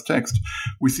Harihara's text,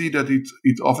 we see that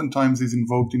it oftentimes is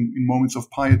invoked in moments of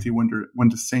piety when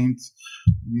the saint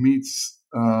meets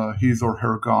his or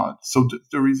her God. So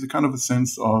there is a kind of a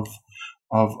sense of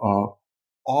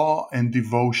awe and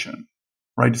devotion,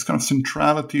 right? This kind of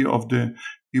centrality of the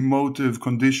emotive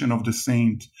condition of the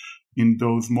saint in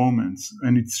those moments,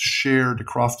 and it's shared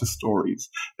across the stories.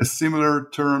 A similar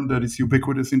term that is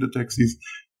ubiquitous in the text is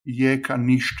Yeka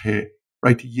Nishthe,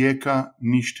 right? Yeka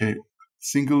Nishthe,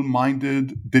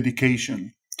 single-minded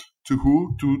dedication. To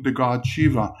who? To the god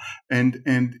Shiva. And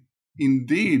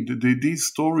indeed, these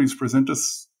stories present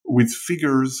us with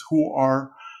figures who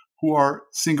are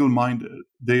single-minded.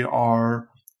 They are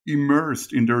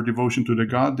immersed in their devotion to the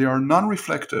god. They are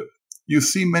non-reflective. You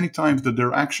see many times that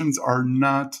their actions are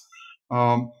not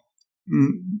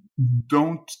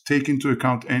don't take into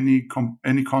account any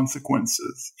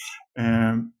consequences.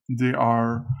 They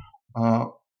are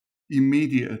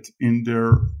immediate in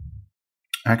their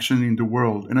action in the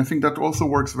world, and I think that also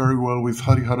works very well with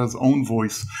Harihara's own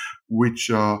voice, which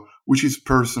is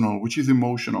personal, which is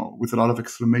emotional, with a lot of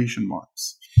exclamation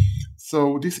marks.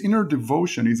 So this inner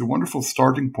devotion is a wonderful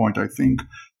starting point, I think,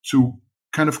 to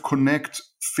kind of connect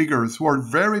figures who are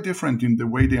very different in the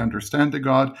way they understand the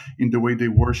god, in the way they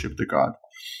worship the god.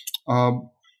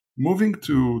 Moving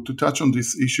to touch on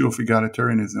this issue of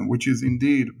egalitarianism, which is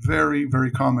indeed very,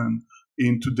 very common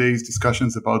in today's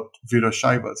discussions about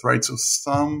Virashaivas, right? So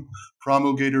some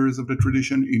promulgators of the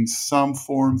tradition in some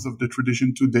forms of the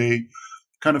tradition today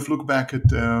kind of look back at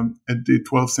the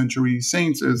 12th century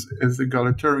saints as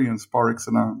egalitarians par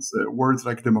excellence. Words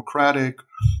like democratic,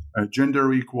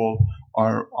 gender equal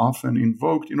are often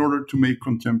invoked in order to make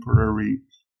contemporary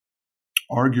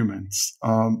arguments.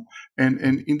 And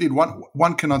indeed,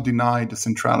 one cannot deny the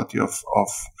centrality of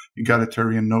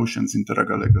egalitarian notions in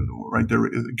Teragalegalu, right?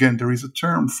 There is a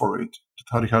term for it that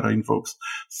Harihara invokes,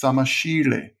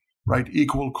 samashile, right?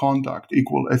 Equal conduct,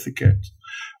 equal etiquette.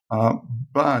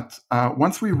 But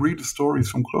once we read the stories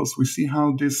from close, we see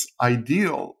how this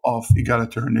ideal of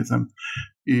egalitarianism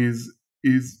is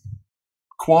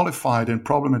qualified and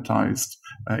problematized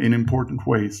in important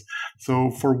ways.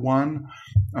 So for one,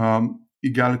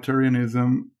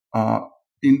 egalitarianism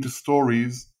in the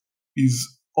stories is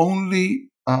only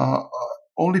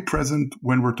present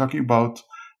when we're talking about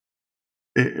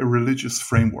a religious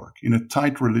framework, in a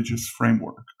tight religious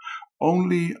framework.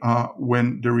 Only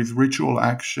when there is ritual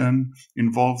action,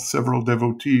 involves several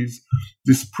devotees,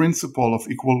 this principle of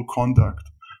equal conduct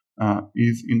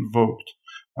is invoked.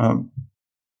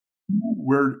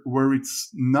 Where it's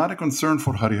not a concern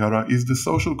for Harihara is the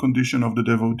social condition of the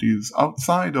devotees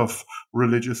outside of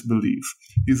religious belief.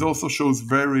 He also shows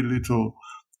very little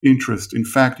interest. In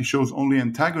fact, he shows only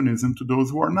antagonism to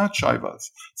those who are not Shaivas.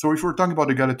 So if we're talking about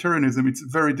egalitarianism, it's a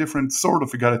very different sort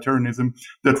of egalitarianism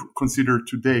that we consider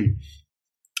today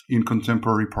in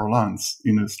contemporary parlance,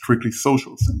 in a strictly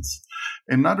social sense.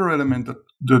 Another element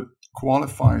that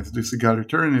qualifies this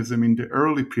egalitarianism in the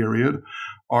early period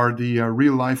are the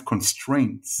real-life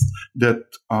constraints that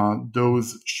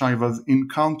those Shaivas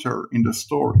encounter in the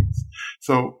stories.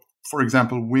 So, for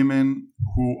example, women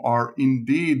who are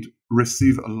indeed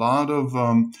receive a lot of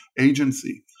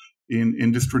agency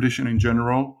in this tradition in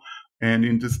general, and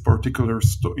in this particular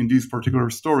in these particular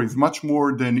stories, much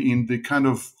more than in the kind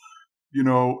of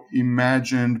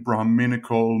imagined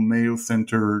Brahminical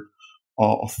male-centered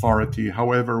authority,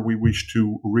 however we wish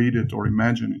to read it or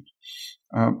imagine it.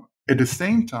 At the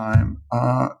same time,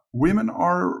 women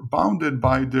are bounded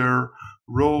by their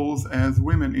roles as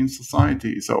women in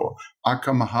society. So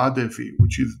Akka Mahadevi,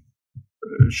 which is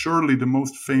surely the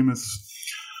most famous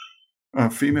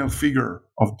female figure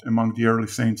among the early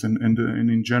saints and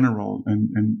in general,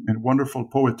 and wonderful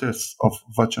poetess of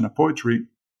Vachana poetry,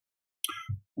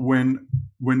 when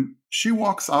she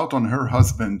walks out on her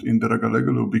husband in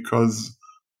Teragalegalu because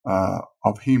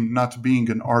of him not being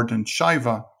an ardent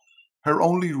Shaiva, her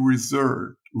only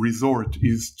resort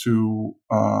is to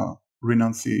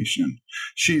renunciation.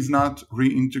 She's not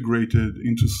reintegrated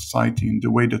into society in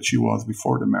the way that she was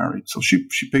before the marriage. So she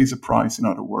pays a price, in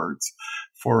other words,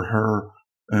 for her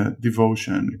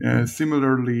devotion.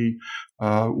 Similarly,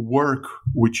 work,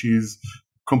 which is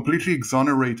completely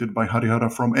exonerated by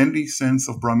Harihara from any sense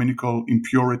of Brahminical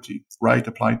impurity, right,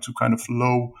 applied to kind of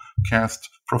low caste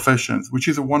professions, which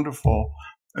is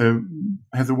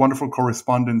has a wonderful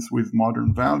correspondence with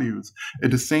modern values. At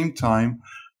the same time,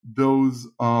 this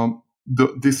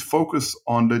focus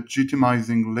on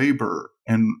legitimizing labor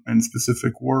and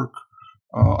specific work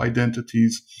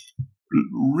identities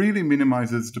really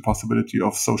minimizes the possibility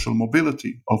of social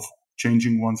mobility, of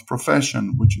changing one's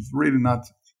profession, which is really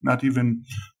not even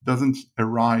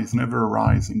never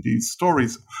arise in these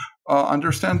stories,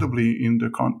 understandably in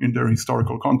their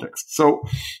historical context. So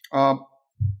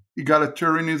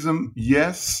egalitarianism,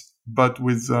 yes, but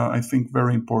with I think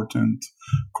very important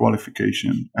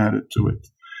qualification added to it.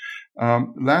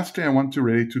 Lastly, I want to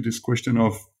relate to this question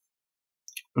of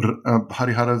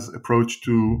Harihara's approach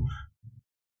to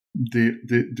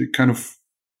the kind of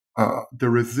the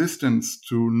resistance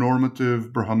to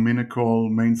normative Brahminical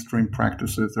mainstream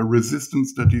practices, a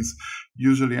resistance that is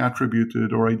usually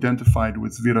attributed or identified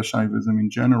with Virashaivism in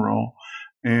general.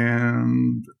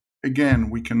 And again,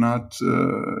 we cannot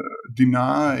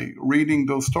deny reading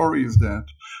those stories that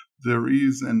there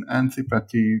is an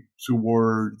antipathy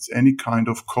towards any kind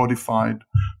of codified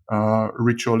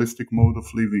ritualistic mode of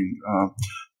living,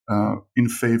 in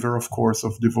favor, of course,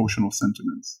 of devotional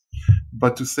sentiments.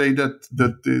 But to say that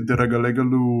the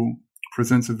Ragalegalu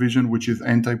presents a vision which is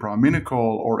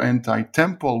anti-Brahminical or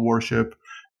anti-temple worship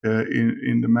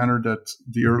in the manner that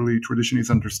the early tradition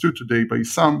is understood today by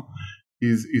some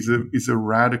is a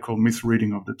radical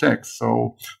misreading of the text.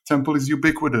 So temple is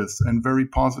ubiquitous and very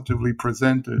positively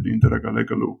presented in the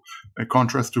Ragalegalu, a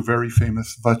contrast to very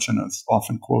famous vachanas,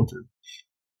 often quoted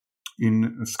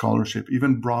in scholarship.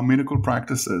 Even Brahminical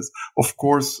practices. Of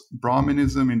course,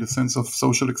 Brahminism in the sense of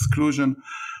social exclusion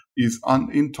is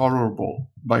intolerable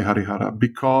by Harihara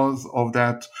because of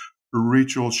that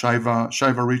ritual,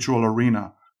 Shaiva ritual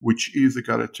arena, which is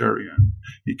egalitarian.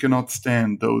 He cannot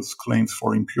stand those claims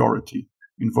for impurity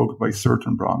invoked by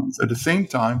certain Brahmins. At the same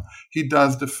time, he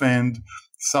does defend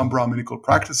some Brahminical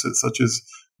practices, such as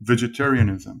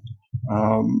vegetarianism.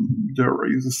 There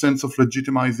is a sense of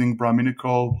legitimizing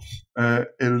Brahminical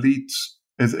elite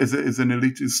as an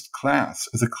elitist class,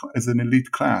 as an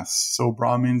elite class. So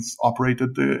Brahmins operate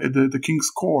at the king's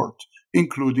court,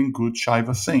 including good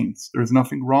Shaiva saints. There is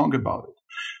nothing wrong about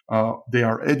it. They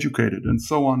are educated, and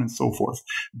so on and so forth.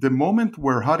 The moment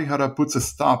where Harihara puts a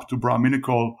stop to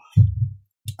Brahminical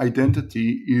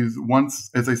identity is once,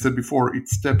 as I said before, it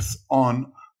steps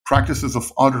on practices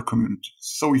of other communities.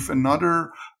 So if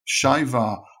another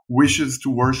Shaiva wishes to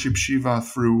worship Shiva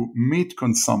through meat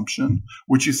consumption,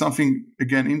 which is something,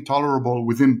 again, intolerable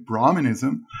within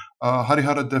Brahminism,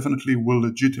 Harihara definitely will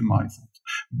legitimize it.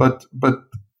 But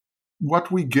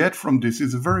what we get from this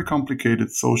is a very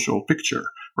complicated social picture,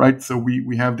 right? So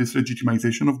we have this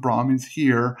legitimization of Brahmins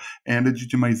here and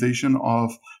legitimization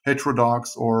of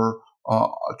heterodox or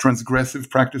transgressive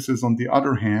practices on the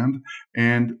other hand,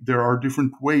 and there are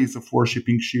different ways of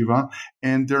worshiping Shiva,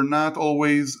 and they're not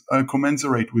always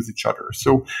commensurate with each other.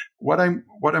 So what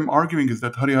I'm arguing is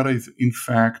that Harihara is in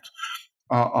fact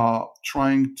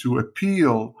trying to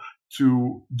appeal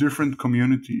to different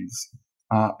communities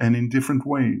and in different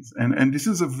ways, and this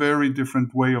is a very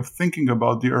different way of thinking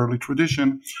about the early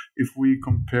tradition if we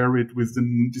compare it with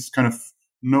this kind of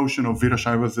notion of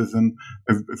Virashaivas as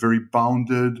a very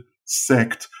bounded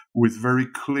sect with very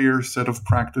clear set of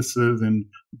practices and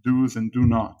do's and do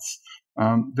nots.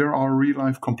 There are real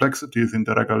life complexities in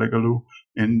the Ragalegalu,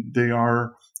 and they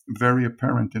are very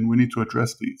apparent, and we need to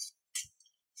address these.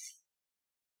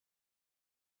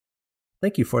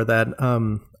 Thank you for that.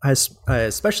 I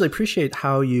especially appreciate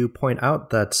how you point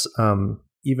out that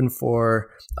even for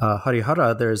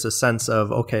Harihara, there's a sense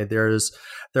of, okay, there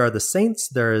are the saints,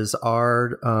 there is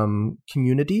our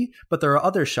community, but there are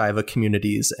other Shaiva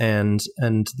communities, and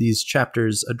these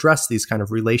chapters address these kind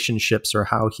of relationships or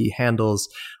how he handles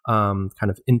kind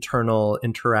of internal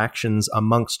interactions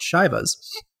amongst Shaivas.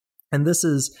 And this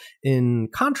is in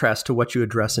contrast to what you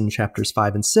address in chapters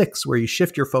 5 and 6, where you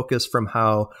shift your focus from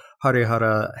how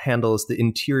Harihara handles the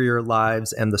interior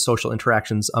lives and the social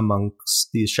interactions amongst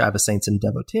these Shaiva saints and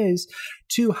devotees,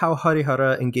 to how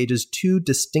Harihara engages two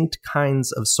distinct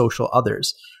kinds of social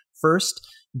others. First,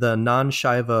 the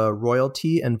non-Shaiva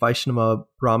royalty and Vaishnava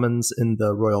Brahmins in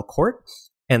the royal court,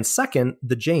 and second,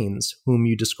 the Jains, whom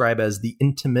you describe as the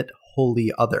intimate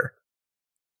holy other.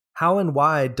 How and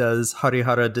why does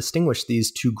Harihara distinguish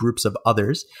these two groups of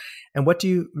others? And what do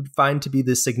you find to be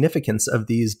the significance of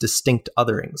these distinct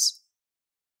otherings?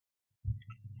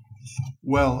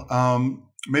 Well,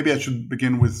 maybe I should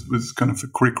begin with kind of a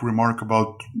quick remark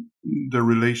about the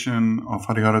relation of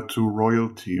Harihara to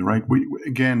royalty, right?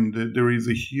 There is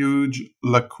a huge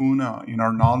lacuna in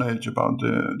our knowledge about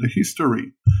the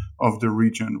history of the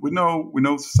region. We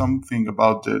know something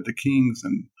about the kings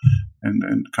and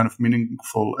kind of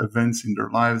meaningful events in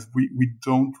their lives. We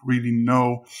don't really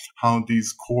know how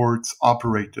these courts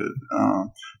operated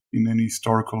in any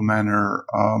historical manner,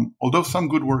 although some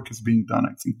good work is being done,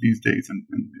 I think, these days, and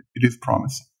it is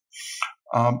promising.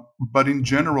 But in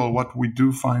general, what we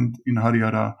do find in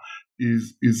Harihara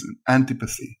is an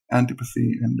antipathy and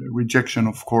a rejection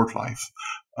of court life.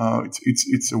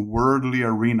 It's a worldly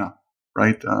arena,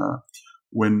 right?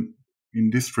 When in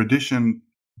this tradition,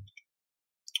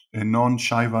 a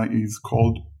non-Shaiva is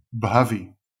called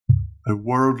Bhavi, a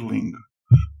worldling,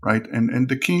 right? And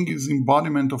the king is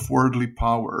embodiment of worldly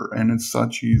power, and as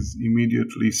such, he is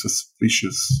immediately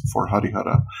suspicious for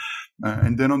Harihara.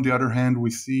 And then on the other hand, we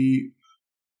see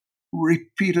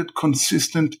repeated,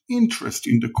 consistent interest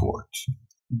in the court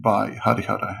by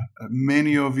Harihara.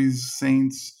 Many of his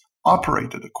saints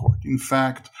operate at the court. In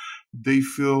fact, they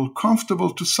feel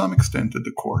comfortable to some extent at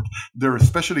the court. They're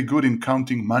especially good in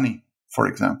counting money, for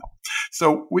example.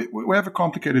 So we have a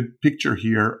complicated picture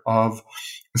here of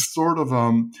sort of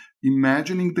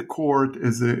imagining the court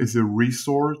as a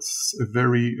resource, a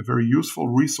very useful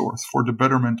resource for the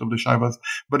betterment of the Shaivas,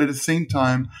 but at the same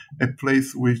time, a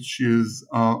place which is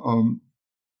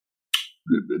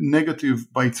negative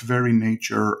by its very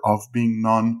nature of being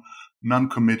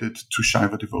non-committed to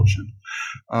Shaiva devotion.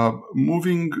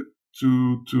 Moving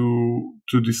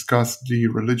to discuss the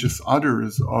religious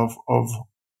others of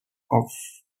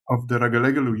the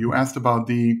Ragalegelu, you asked about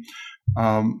the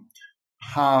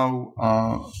how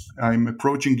I'm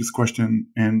approaching this question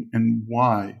and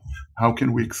why. How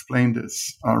can we explain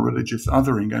this religious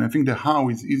othering? And I think the how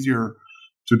is easier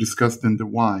to discuss than the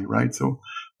why, right? So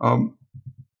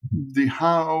the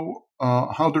how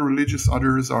the religious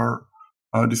others are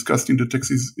discussed in the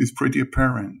text is pretty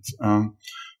apparent.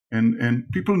 And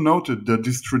people noted that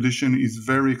this tradition is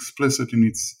very explicit in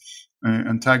its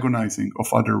antagonizing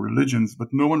of other religions, but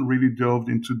no one really delved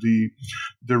into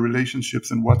the relationships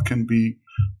and what can be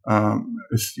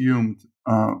assumed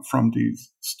from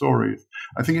these stories.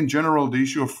 I think in general, the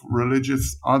issue of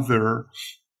religious other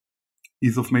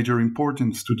is of major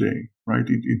importance today, right?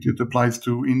 It applies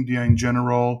to India in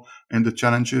general and the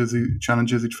challenges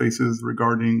it faces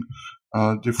regarding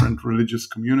different religious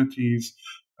communities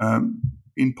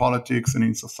in politics and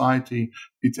in society.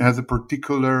 It has a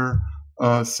particular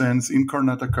sense in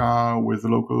Karnataka with the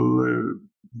local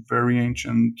very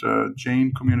ancient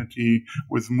Jain community,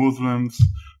 with Muslims,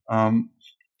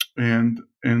 and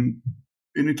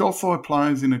it also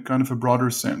applies in a kind of a broader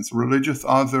sense. Religious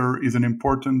other is an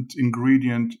important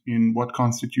ingredient in what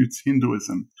constitutes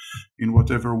Hinduism, in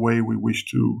whatever way we wish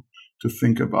to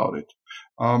think about it.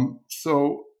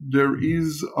 So there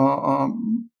is a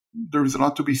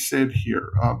lot to be said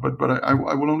here, but I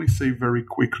will only say very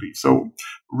quickly. So,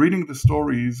 reading the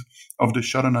stories of the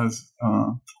Sharanas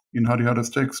in Harihara's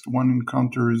text, one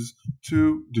encounters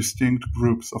two distinct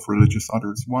groups of religious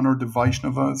others. One are the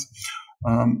Vaishnavas,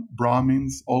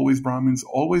 Brahmins, always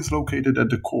located at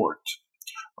the court,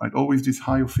 right? Always these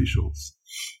high officials.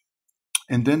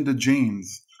 And then the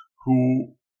Jains,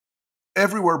 who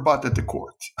everywhere but at the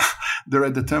court. They're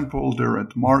at the temple, they're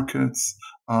at markets,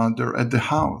 they're at the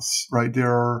house, right? They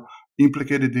are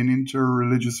implicated in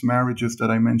interreligious marriages that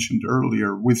I mentioned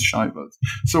earlier with Shaivas.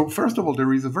 So first of all,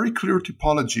 there is a very clear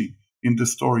typology in the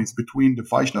stories between the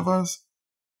Vaishnavas,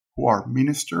 who are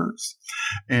ministers,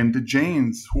 and the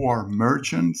Jains, who are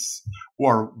merchants, who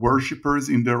are worshippers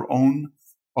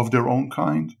of their own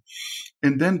kind.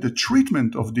 And then the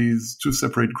treatment of these two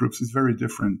separate groups is very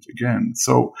different again.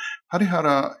 So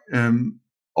Harihara,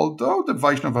 although the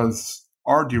Vaishnavas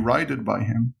are derided by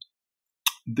him,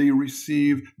 they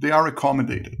are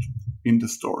accommodated in the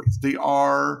stories. They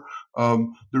are,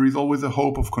 there is always a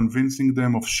hope of convincing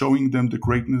them, of showing them the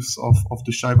greatness of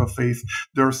the Shaiva faith.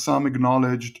 There are some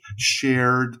acknowledged,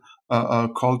 shared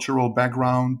cultural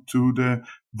background to the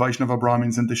Vaishnava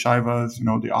Brahmins and the Shaivas,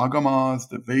 the Agamas,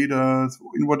 the Vedas,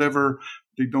 in whatever.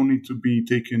 They don't need to be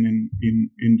taken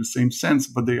in the same sense,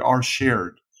 but they are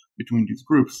shared between these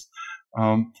groups.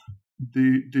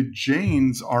 The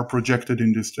Jains are projected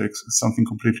in this text as something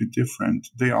completely different.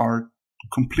 They are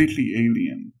completely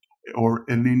alien or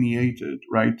alienated,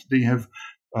 right? They have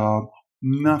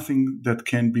nothing that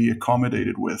can be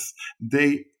accommodated with.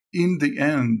 They, in the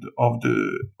end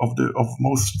of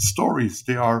most stories,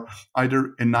 they are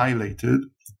either annihilated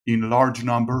in large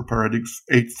number. Paradigms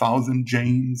 8,000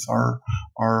 Jains are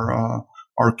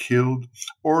killed,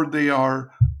 or they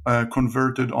are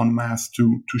converted en masse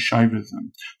to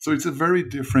Shaivism. So it's a very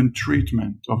different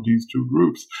treatment of these two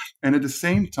groups. And at the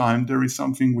same time, there is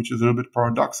something which is a little bit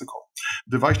paradoxical.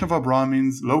 The Vaishnava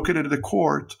Brahmins located at the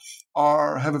court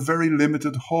have a very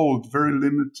limited hold, very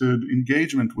limited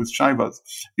engagement with Shaivas.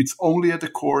 It's only at the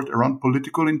court around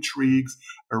political intrigues,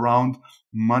 around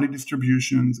money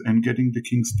distributions, and getting the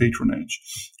king's patronage,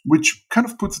 which kind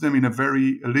of puts them in a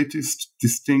very elitist,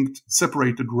 distinct,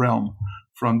 separated realm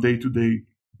from day-to-day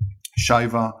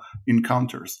Shaiva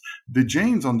encounters. The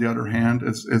Jains, on the other hand,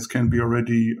 as can be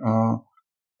already,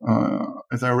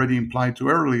 as I already implied to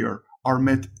earlier, are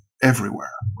met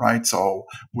everywhere, right? So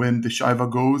when the Shaiva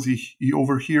goes, he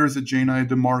overhears a Jaina at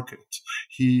the market.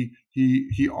 He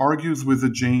argues with a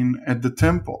Jain at the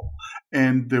temple.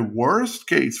 And the worst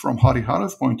case from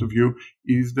Harihara's point of view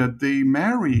is that they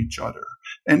marry each other.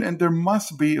 And there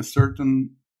must be a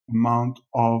certain amount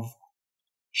of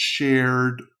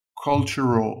shared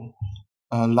cultural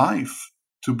life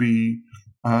to be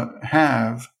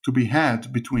had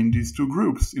between these two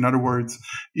groups. In other words,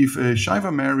 if a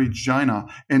Shaiva married Jaina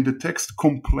and the text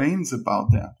complains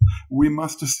about that, we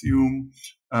must assume,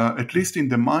 at least in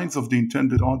the minds of the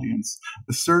intended audience,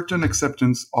 a certain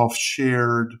acceptance of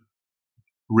shared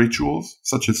rituals,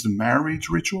 such as the marriage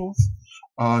rituals,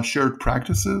 shared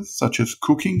practices, such as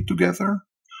cooking together,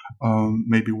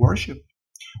 maybe worship,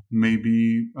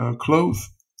 maybe clothes.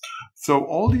 So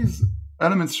all these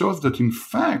elements shows that, in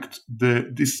fact,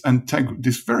 this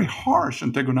very harsh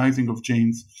antagonizing of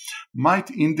Jains might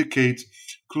indicate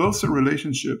closer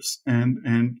relationships and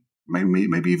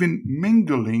maybe even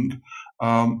mingling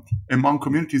among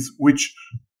communities, which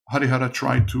Harihara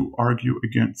tried to argue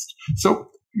against.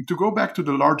 So to go back to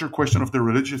the larger question of the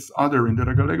religious other in the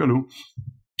Ragalegalu,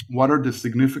 what are the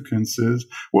significances?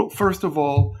 Well, first of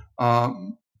all,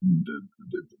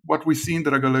 what we see in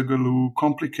the Ragalegalu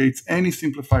complicates any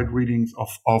simplified readings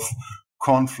of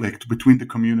conflict between the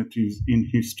communities in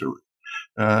history.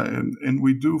 And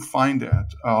we do find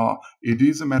that. It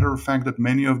is a matter of fact that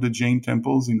many of the Jain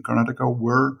temples in Karnataka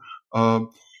were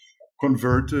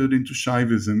converted into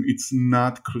Shaivism. It's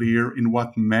not clear in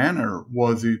what manner.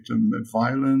 Was it a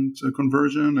violent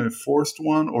conversion, a forced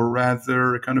one, or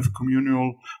rather a kind of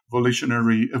communal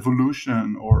volitionary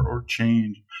evolution or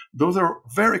change? Those are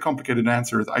very complicated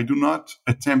answers. I do not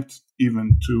attempt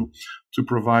even to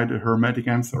provide a hermetic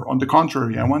answer. On the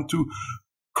contrary, I want to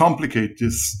complicate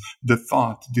this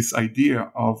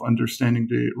idea of understanding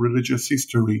the religious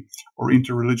history or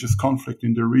interreligious conflict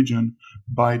in the region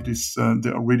by the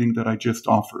reading that I just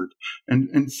offered.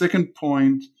 And second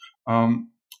point,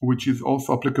 which is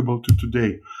also applicable to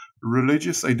today,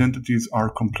 religious identities are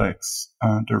complex.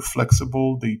 They're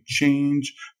flexible, they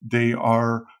change, they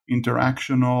are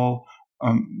interactional,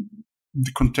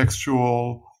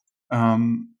 contextual,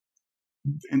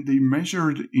 and they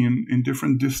measured in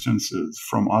different distances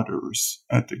from others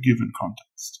at a given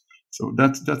context. So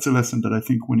that's a lesson that I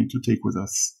think we need to take with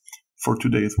us for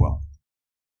today as well.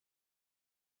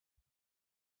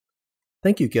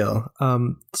 Thank you, Gil. I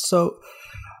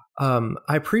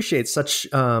appreciate such,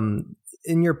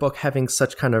 in your book, having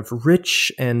such kind of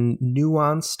rich and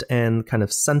nuanced and kind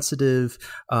of sensitive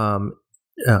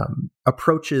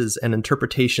approaches and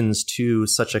interpretations to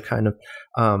such a kind of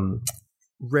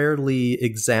rarely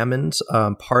examined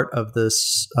part of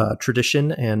this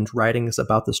tradition and writings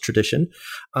about this tradition.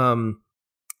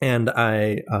 And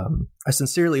I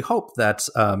sincerely hope that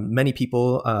many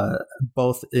people,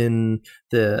 both in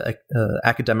the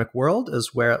academic world as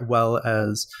well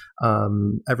as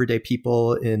everyday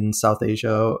people in South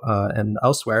Asia and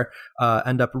elsewhere,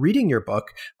 end up reading your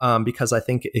book because I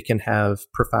think it can have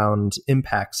profound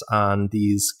impacts on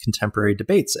these contemporary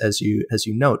debates, as you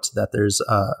note that there's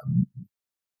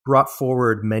brought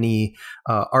forward many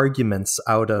arguments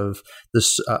out of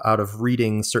this, out of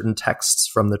reading certain texts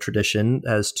from the tradition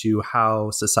as to how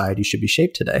society should be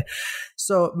shaped today.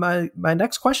 So my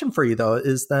next question for you, though,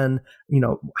 is then,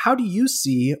 how do you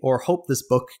see or hope this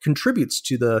book contributes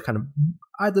to the kind of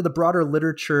either the broader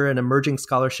literature and emerging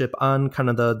scholarship on kind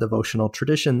of the devotional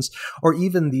traditions, or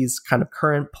even these kind of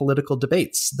current political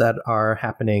debates that are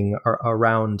happening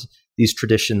around these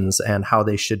traditions and how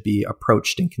they should be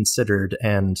approached and considered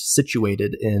and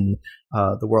situated in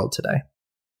the world today?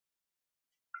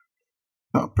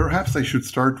 Perhaps I should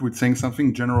start with saying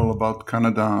something general about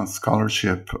Kannada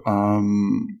scholarship.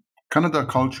 Kannada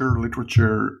culture,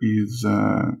 literature is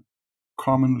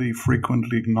commonly,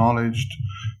 frequently acknowledged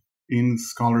in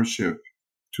scholarship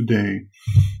today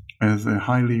as a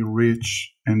highly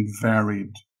rich and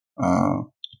varied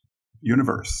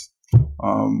universe.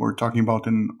 We're talking about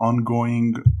an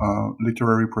ongoing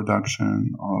literary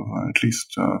production of at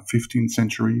least 15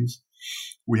 centuries.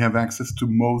 We have access to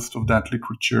most of that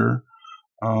literature,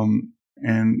 and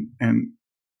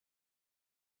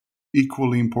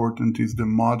equally important is the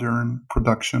modern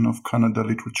production of Kannada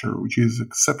literature, which is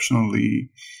exceptionally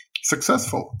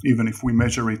successful, even if we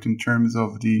measure it in terms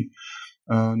of the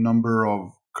number of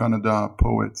Kannada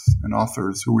poets and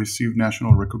authors who receive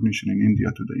national recognition in India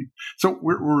today. So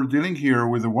we're dealing here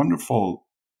with a wonderful,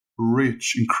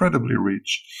 rich, incredibly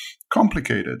rich,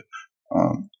 complicated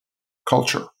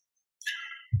culture,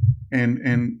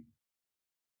 and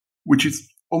which is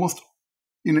almost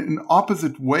in an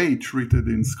opposite way treated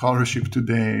in scholarship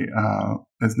today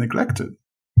as neglected.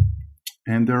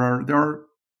 And there are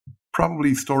probably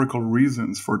historical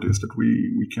reasons for this that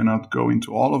we cannot go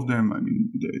into all of them. I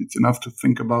mean, it's enough to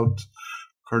think about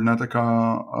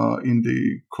Karnataka in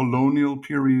the colonial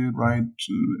period, right?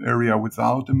 Area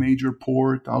without a major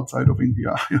port outside of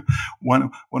India. one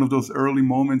of those early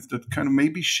moments that kind of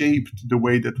maybe shaped the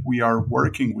way that we are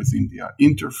working with India,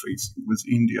 interfacing with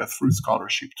India through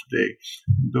scholarship today.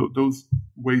 Those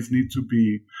ways need to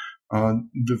be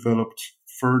developed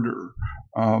further.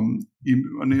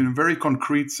 In a very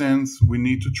concrete sense, we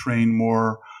need to train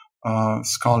more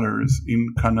scholars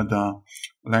in Kannada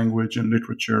language and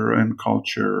literature and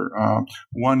culture.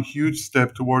 One huge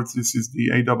step towards this is the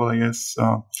AAIS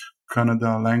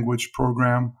Kannada language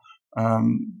program,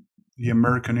 the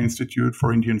American Institute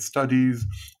for Indian Studies,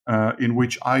 in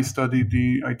which I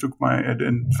took my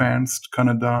advanced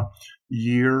Kannada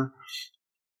year,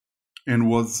 and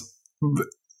was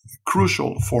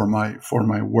crucial for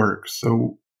my work.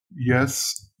 So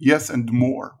yes, and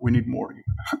more. We need more.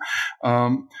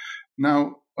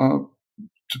 Now,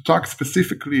 to talk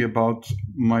specifically about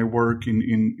my work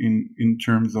in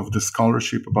terms of the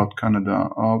scholarship about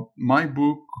Kannada, my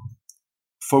book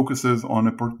focuses on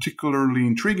a particularly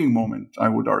intriguing moment, I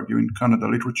would argue, in Kannada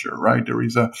literature, right? There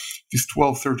is this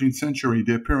 12th, 13th century,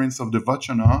 the appearance of the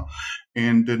Vachana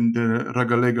and then the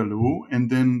Ragalegalu, and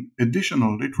then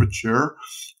additional literature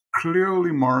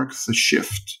clearly marks a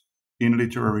shift in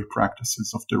literary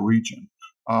practices of the region.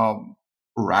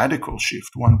 Radical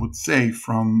shift, one would say,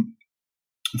 from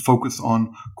focus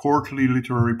on courtly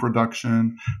literary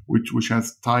production, which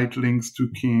has tight links to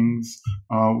kings,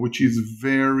 which is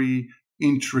very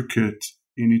intricate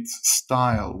in its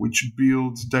style, which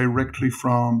builds directly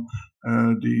from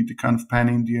the kind of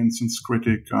pan-Indian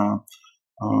Sanskritic,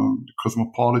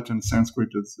 cosmopolitan Sanskrit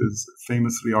is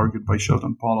famously argued by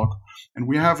Sheldon Pollock. And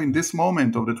we have in this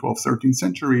moment of the 12th, 13th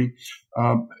century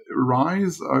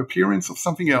appearance of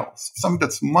something else, something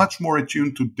that's much more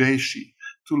attuned to Deshi,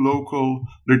 to local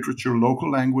literature,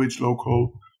 local language,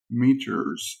 local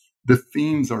meters. The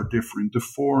themes are different, the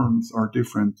forms are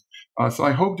different. So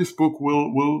I hope this book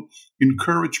will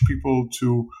encourage people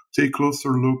to take a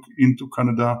closer look into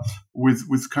Kannada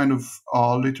with kind of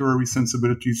literary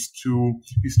sensibilities to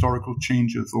historical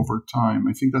changes over time.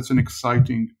 I think that's an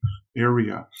exciting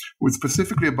area. With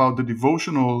specifically about the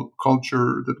devotional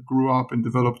culture that grew up and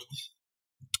developed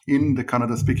in the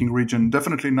Kannada-speaking region,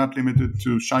 definitely not limited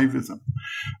to Shaivism,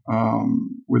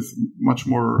 with much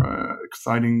more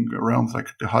exciting realms like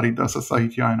the Haridasa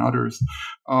Sahitya and others.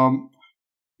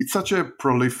 It's such a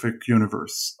prolific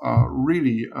universe.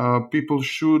 Really, people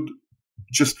should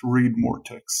just read more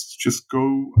texts. Just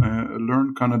go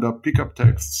learn Kannada, pick up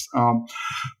texts,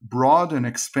 broaden,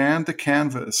 expand the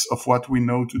canvas of what we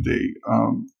know today.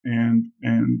 And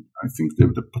I think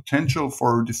that the potential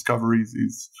for discoveries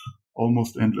is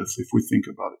almost endless if we think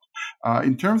about it.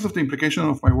 In terms of the implication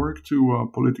of my work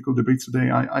to political debates today,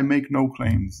 I make no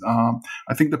claims.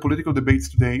 I think the political debates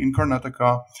today in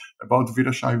Karnataka about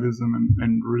Virashaivism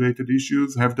and related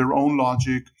issues have their own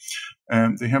logic,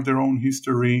 and they have their own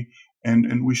history,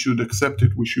 and we should accept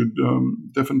it. We should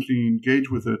definitely engage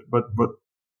with it, but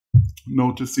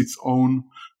notice its own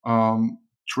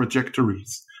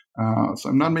trajectories. So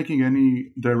I'm not making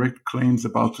any direct claims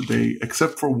about today,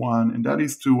 except for one, and that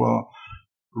is to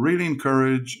really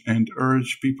encourage and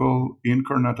urge people in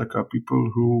Karnataka,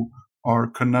 people who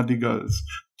are Kannadigas,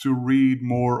 to read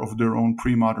more of their own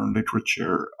pre-modern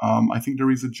literature. I think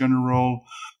there is a general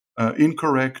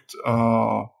incorrect,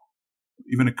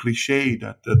 even a cliche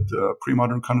that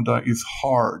pre-modern Kannada is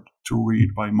hard to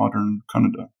read by modern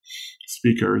Kannada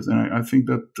speakers, and I think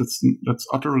that's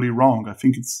utterly wrong. I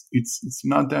think it's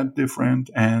not that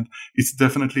different, and it's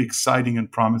definitely exciting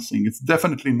and promising. It's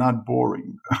definitely not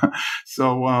boring.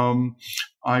 So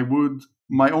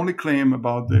my only claim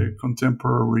about the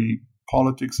contemporary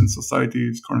politics and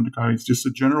societies, Karnataka, is just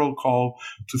a general call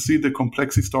to see the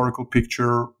complex historical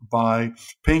picture by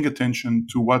paying attention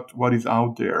to what is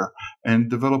out there and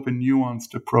develop a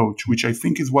nuanced approach, which I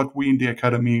think is what we in the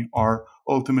Academy are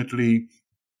ultimately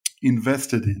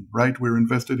invested in, right? We're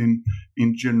invested in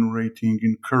generating,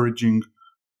 encouraging,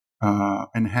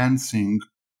 enhancing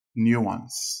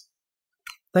nuance.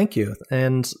 Thank you,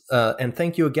 and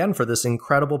thank you again for this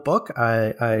incredible book.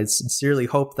 I sincerely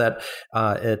hope that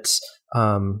it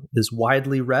is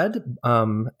widely read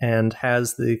and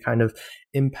has the kind of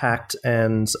impact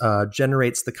and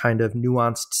generates the kind of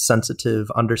nuanced,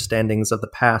 sensitive understandings of the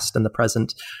past and the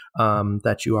present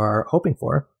that you are hoping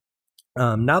for.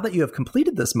 Now that you have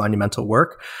completed this monumental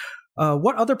work,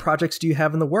 what other projects do you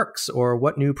have in the works, or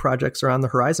what new projects are on the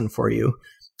horizon for you?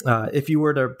 If you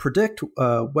were to predict,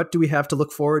 what do we have to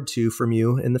look forward to from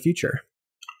you in the future?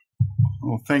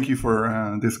 Well, thank you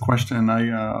for this question. I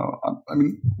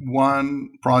mean, one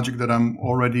project that I'm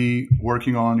already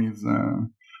working on is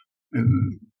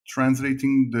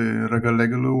translating the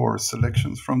Ragalegalu or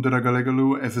selections from the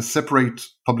Ragalegalu as a separate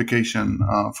publication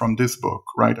from this book,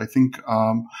 right? I think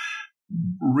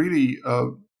really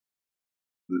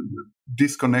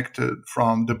disconnected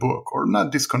from the book, or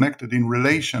not disconnected in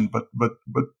relation, but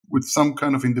with some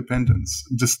kind of independence.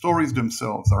 The stories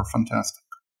themselves are fantastic,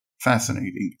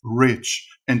 fascinating, rich,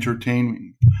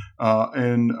 entertaining,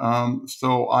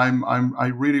 so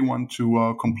I really want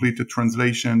to complete the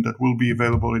translation that will be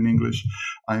available in English.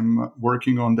 I'm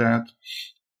working on that,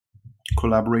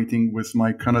 collaborating with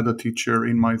my Kannada teacher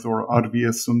in Mysore,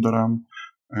 R.V.S. Sundaram,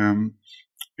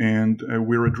 and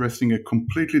we're addressing a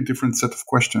completely different set of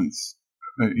questions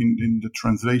in the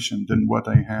translation than what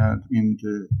I had in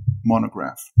the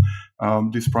monograph.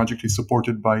 This project is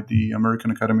supported by the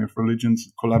American Academy of Religion's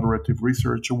Collaborative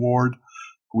Research Award,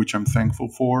 which I'm thankful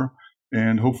for,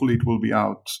 and hopefully it will be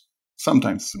out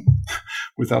sometime soon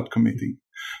without committing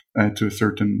to a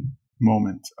certain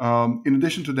moment. In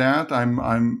addition to that,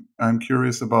 I'm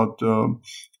curious about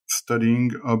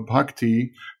studying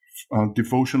bhakti,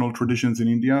 devotional traditions in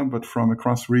India, but from a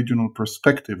cross-regional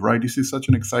perspective, right? This is such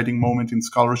an exciting moment in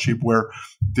scholarship where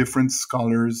different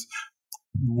scholars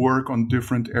work on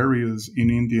different areas in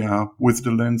India with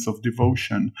the lens of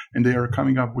devotion, and they are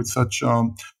coming up with such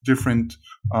different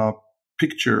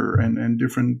picture and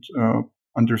different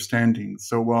understanding.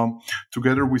 So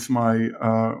together with my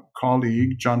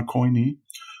colleague, John Coyne,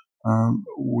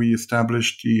 we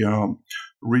established the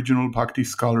Regional Bhakti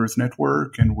Scholars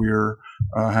Network, and we're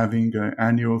having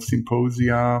annual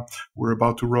symposia. We're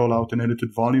about to roll out an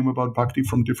edited volume about Bhakti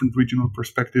from different regional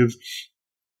perspectives.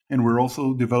 And we're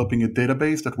also developing a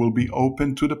database that will be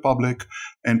open to the public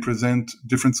and present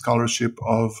different scholarship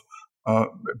of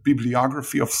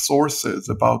bibliography of sources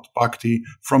about Bhakti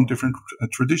from different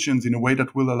traditions in a way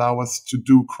that will allow us to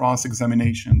do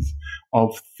cross-examinations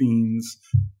of themes,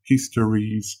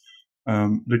 histories,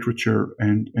 literature,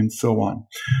 and so on.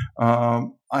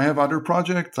 I have other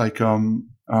projects like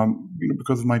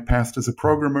because of my past as a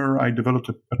programmer, I developed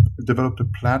a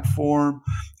platform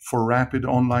for rapid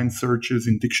online searches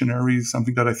in dictionaries,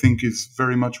 something that I think is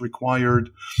very much required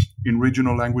in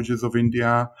regional languages of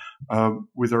India.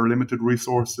 With our limited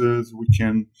resources, we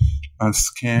can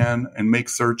scan and make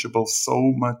searchable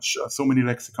so many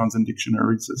lexicons and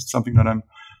dictionaries. It's something that I'm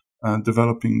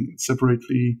developing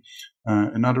separately.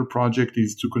 Another project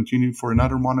is to continue for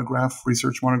another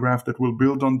research monograph that will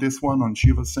build on this one on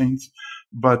Shiva saints.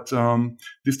 But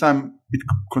this time,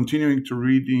 continuing to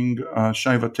reading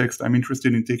Shaiva text, I'm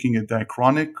interested in taking a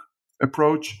diachronic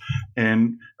approach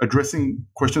and addressing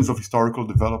questions of historical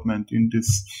development in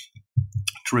this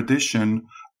tradition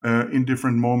in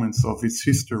different moments of its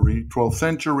history, 12th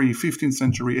century, 15th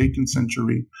century, 18th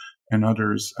century, and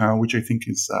others, which I think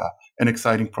is an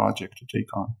exciting project to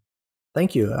take on.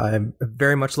 Thank you. I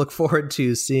very much look forward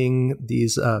to seeing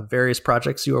these various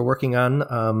projects you are working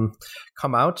on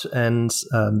come out and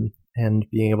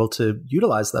being able to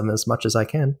utilize them as much as I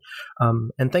can.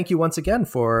 And thank you once again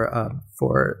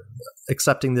for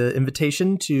accepting the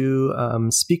invitation to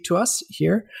speak to us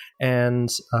here. And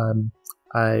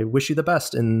I wish you the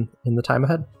best in the time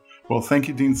ahead. Well, thank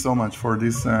you, Dean, so much for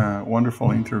this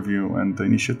wonderful interview and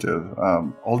initiative.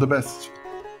 All the best.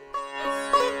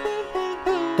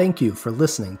 Thank you for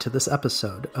listening to this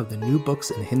episode of the New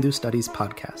Books in Hindu Studies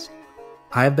podcast.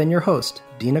 I have been your host,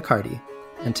 Dean Accardi,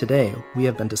 and today we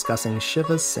have been discussing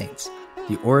Shiva's Saints,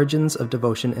 The Origins of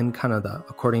Devotion in Kannada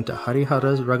according to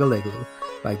Harihara's Ragalegalu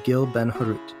by Gil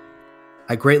Ben-Harut.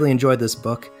 I greatly enjoyed this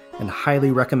book and highly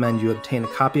recommend you obtain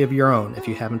a copy of your own if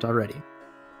you haven't already.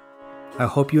 I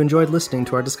hope you enjoyed listening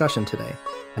to our discussion today,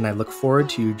 and I look forward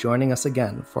to you joining us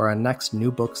again for our next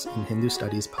New Books in Hindu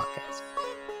Studies podcast.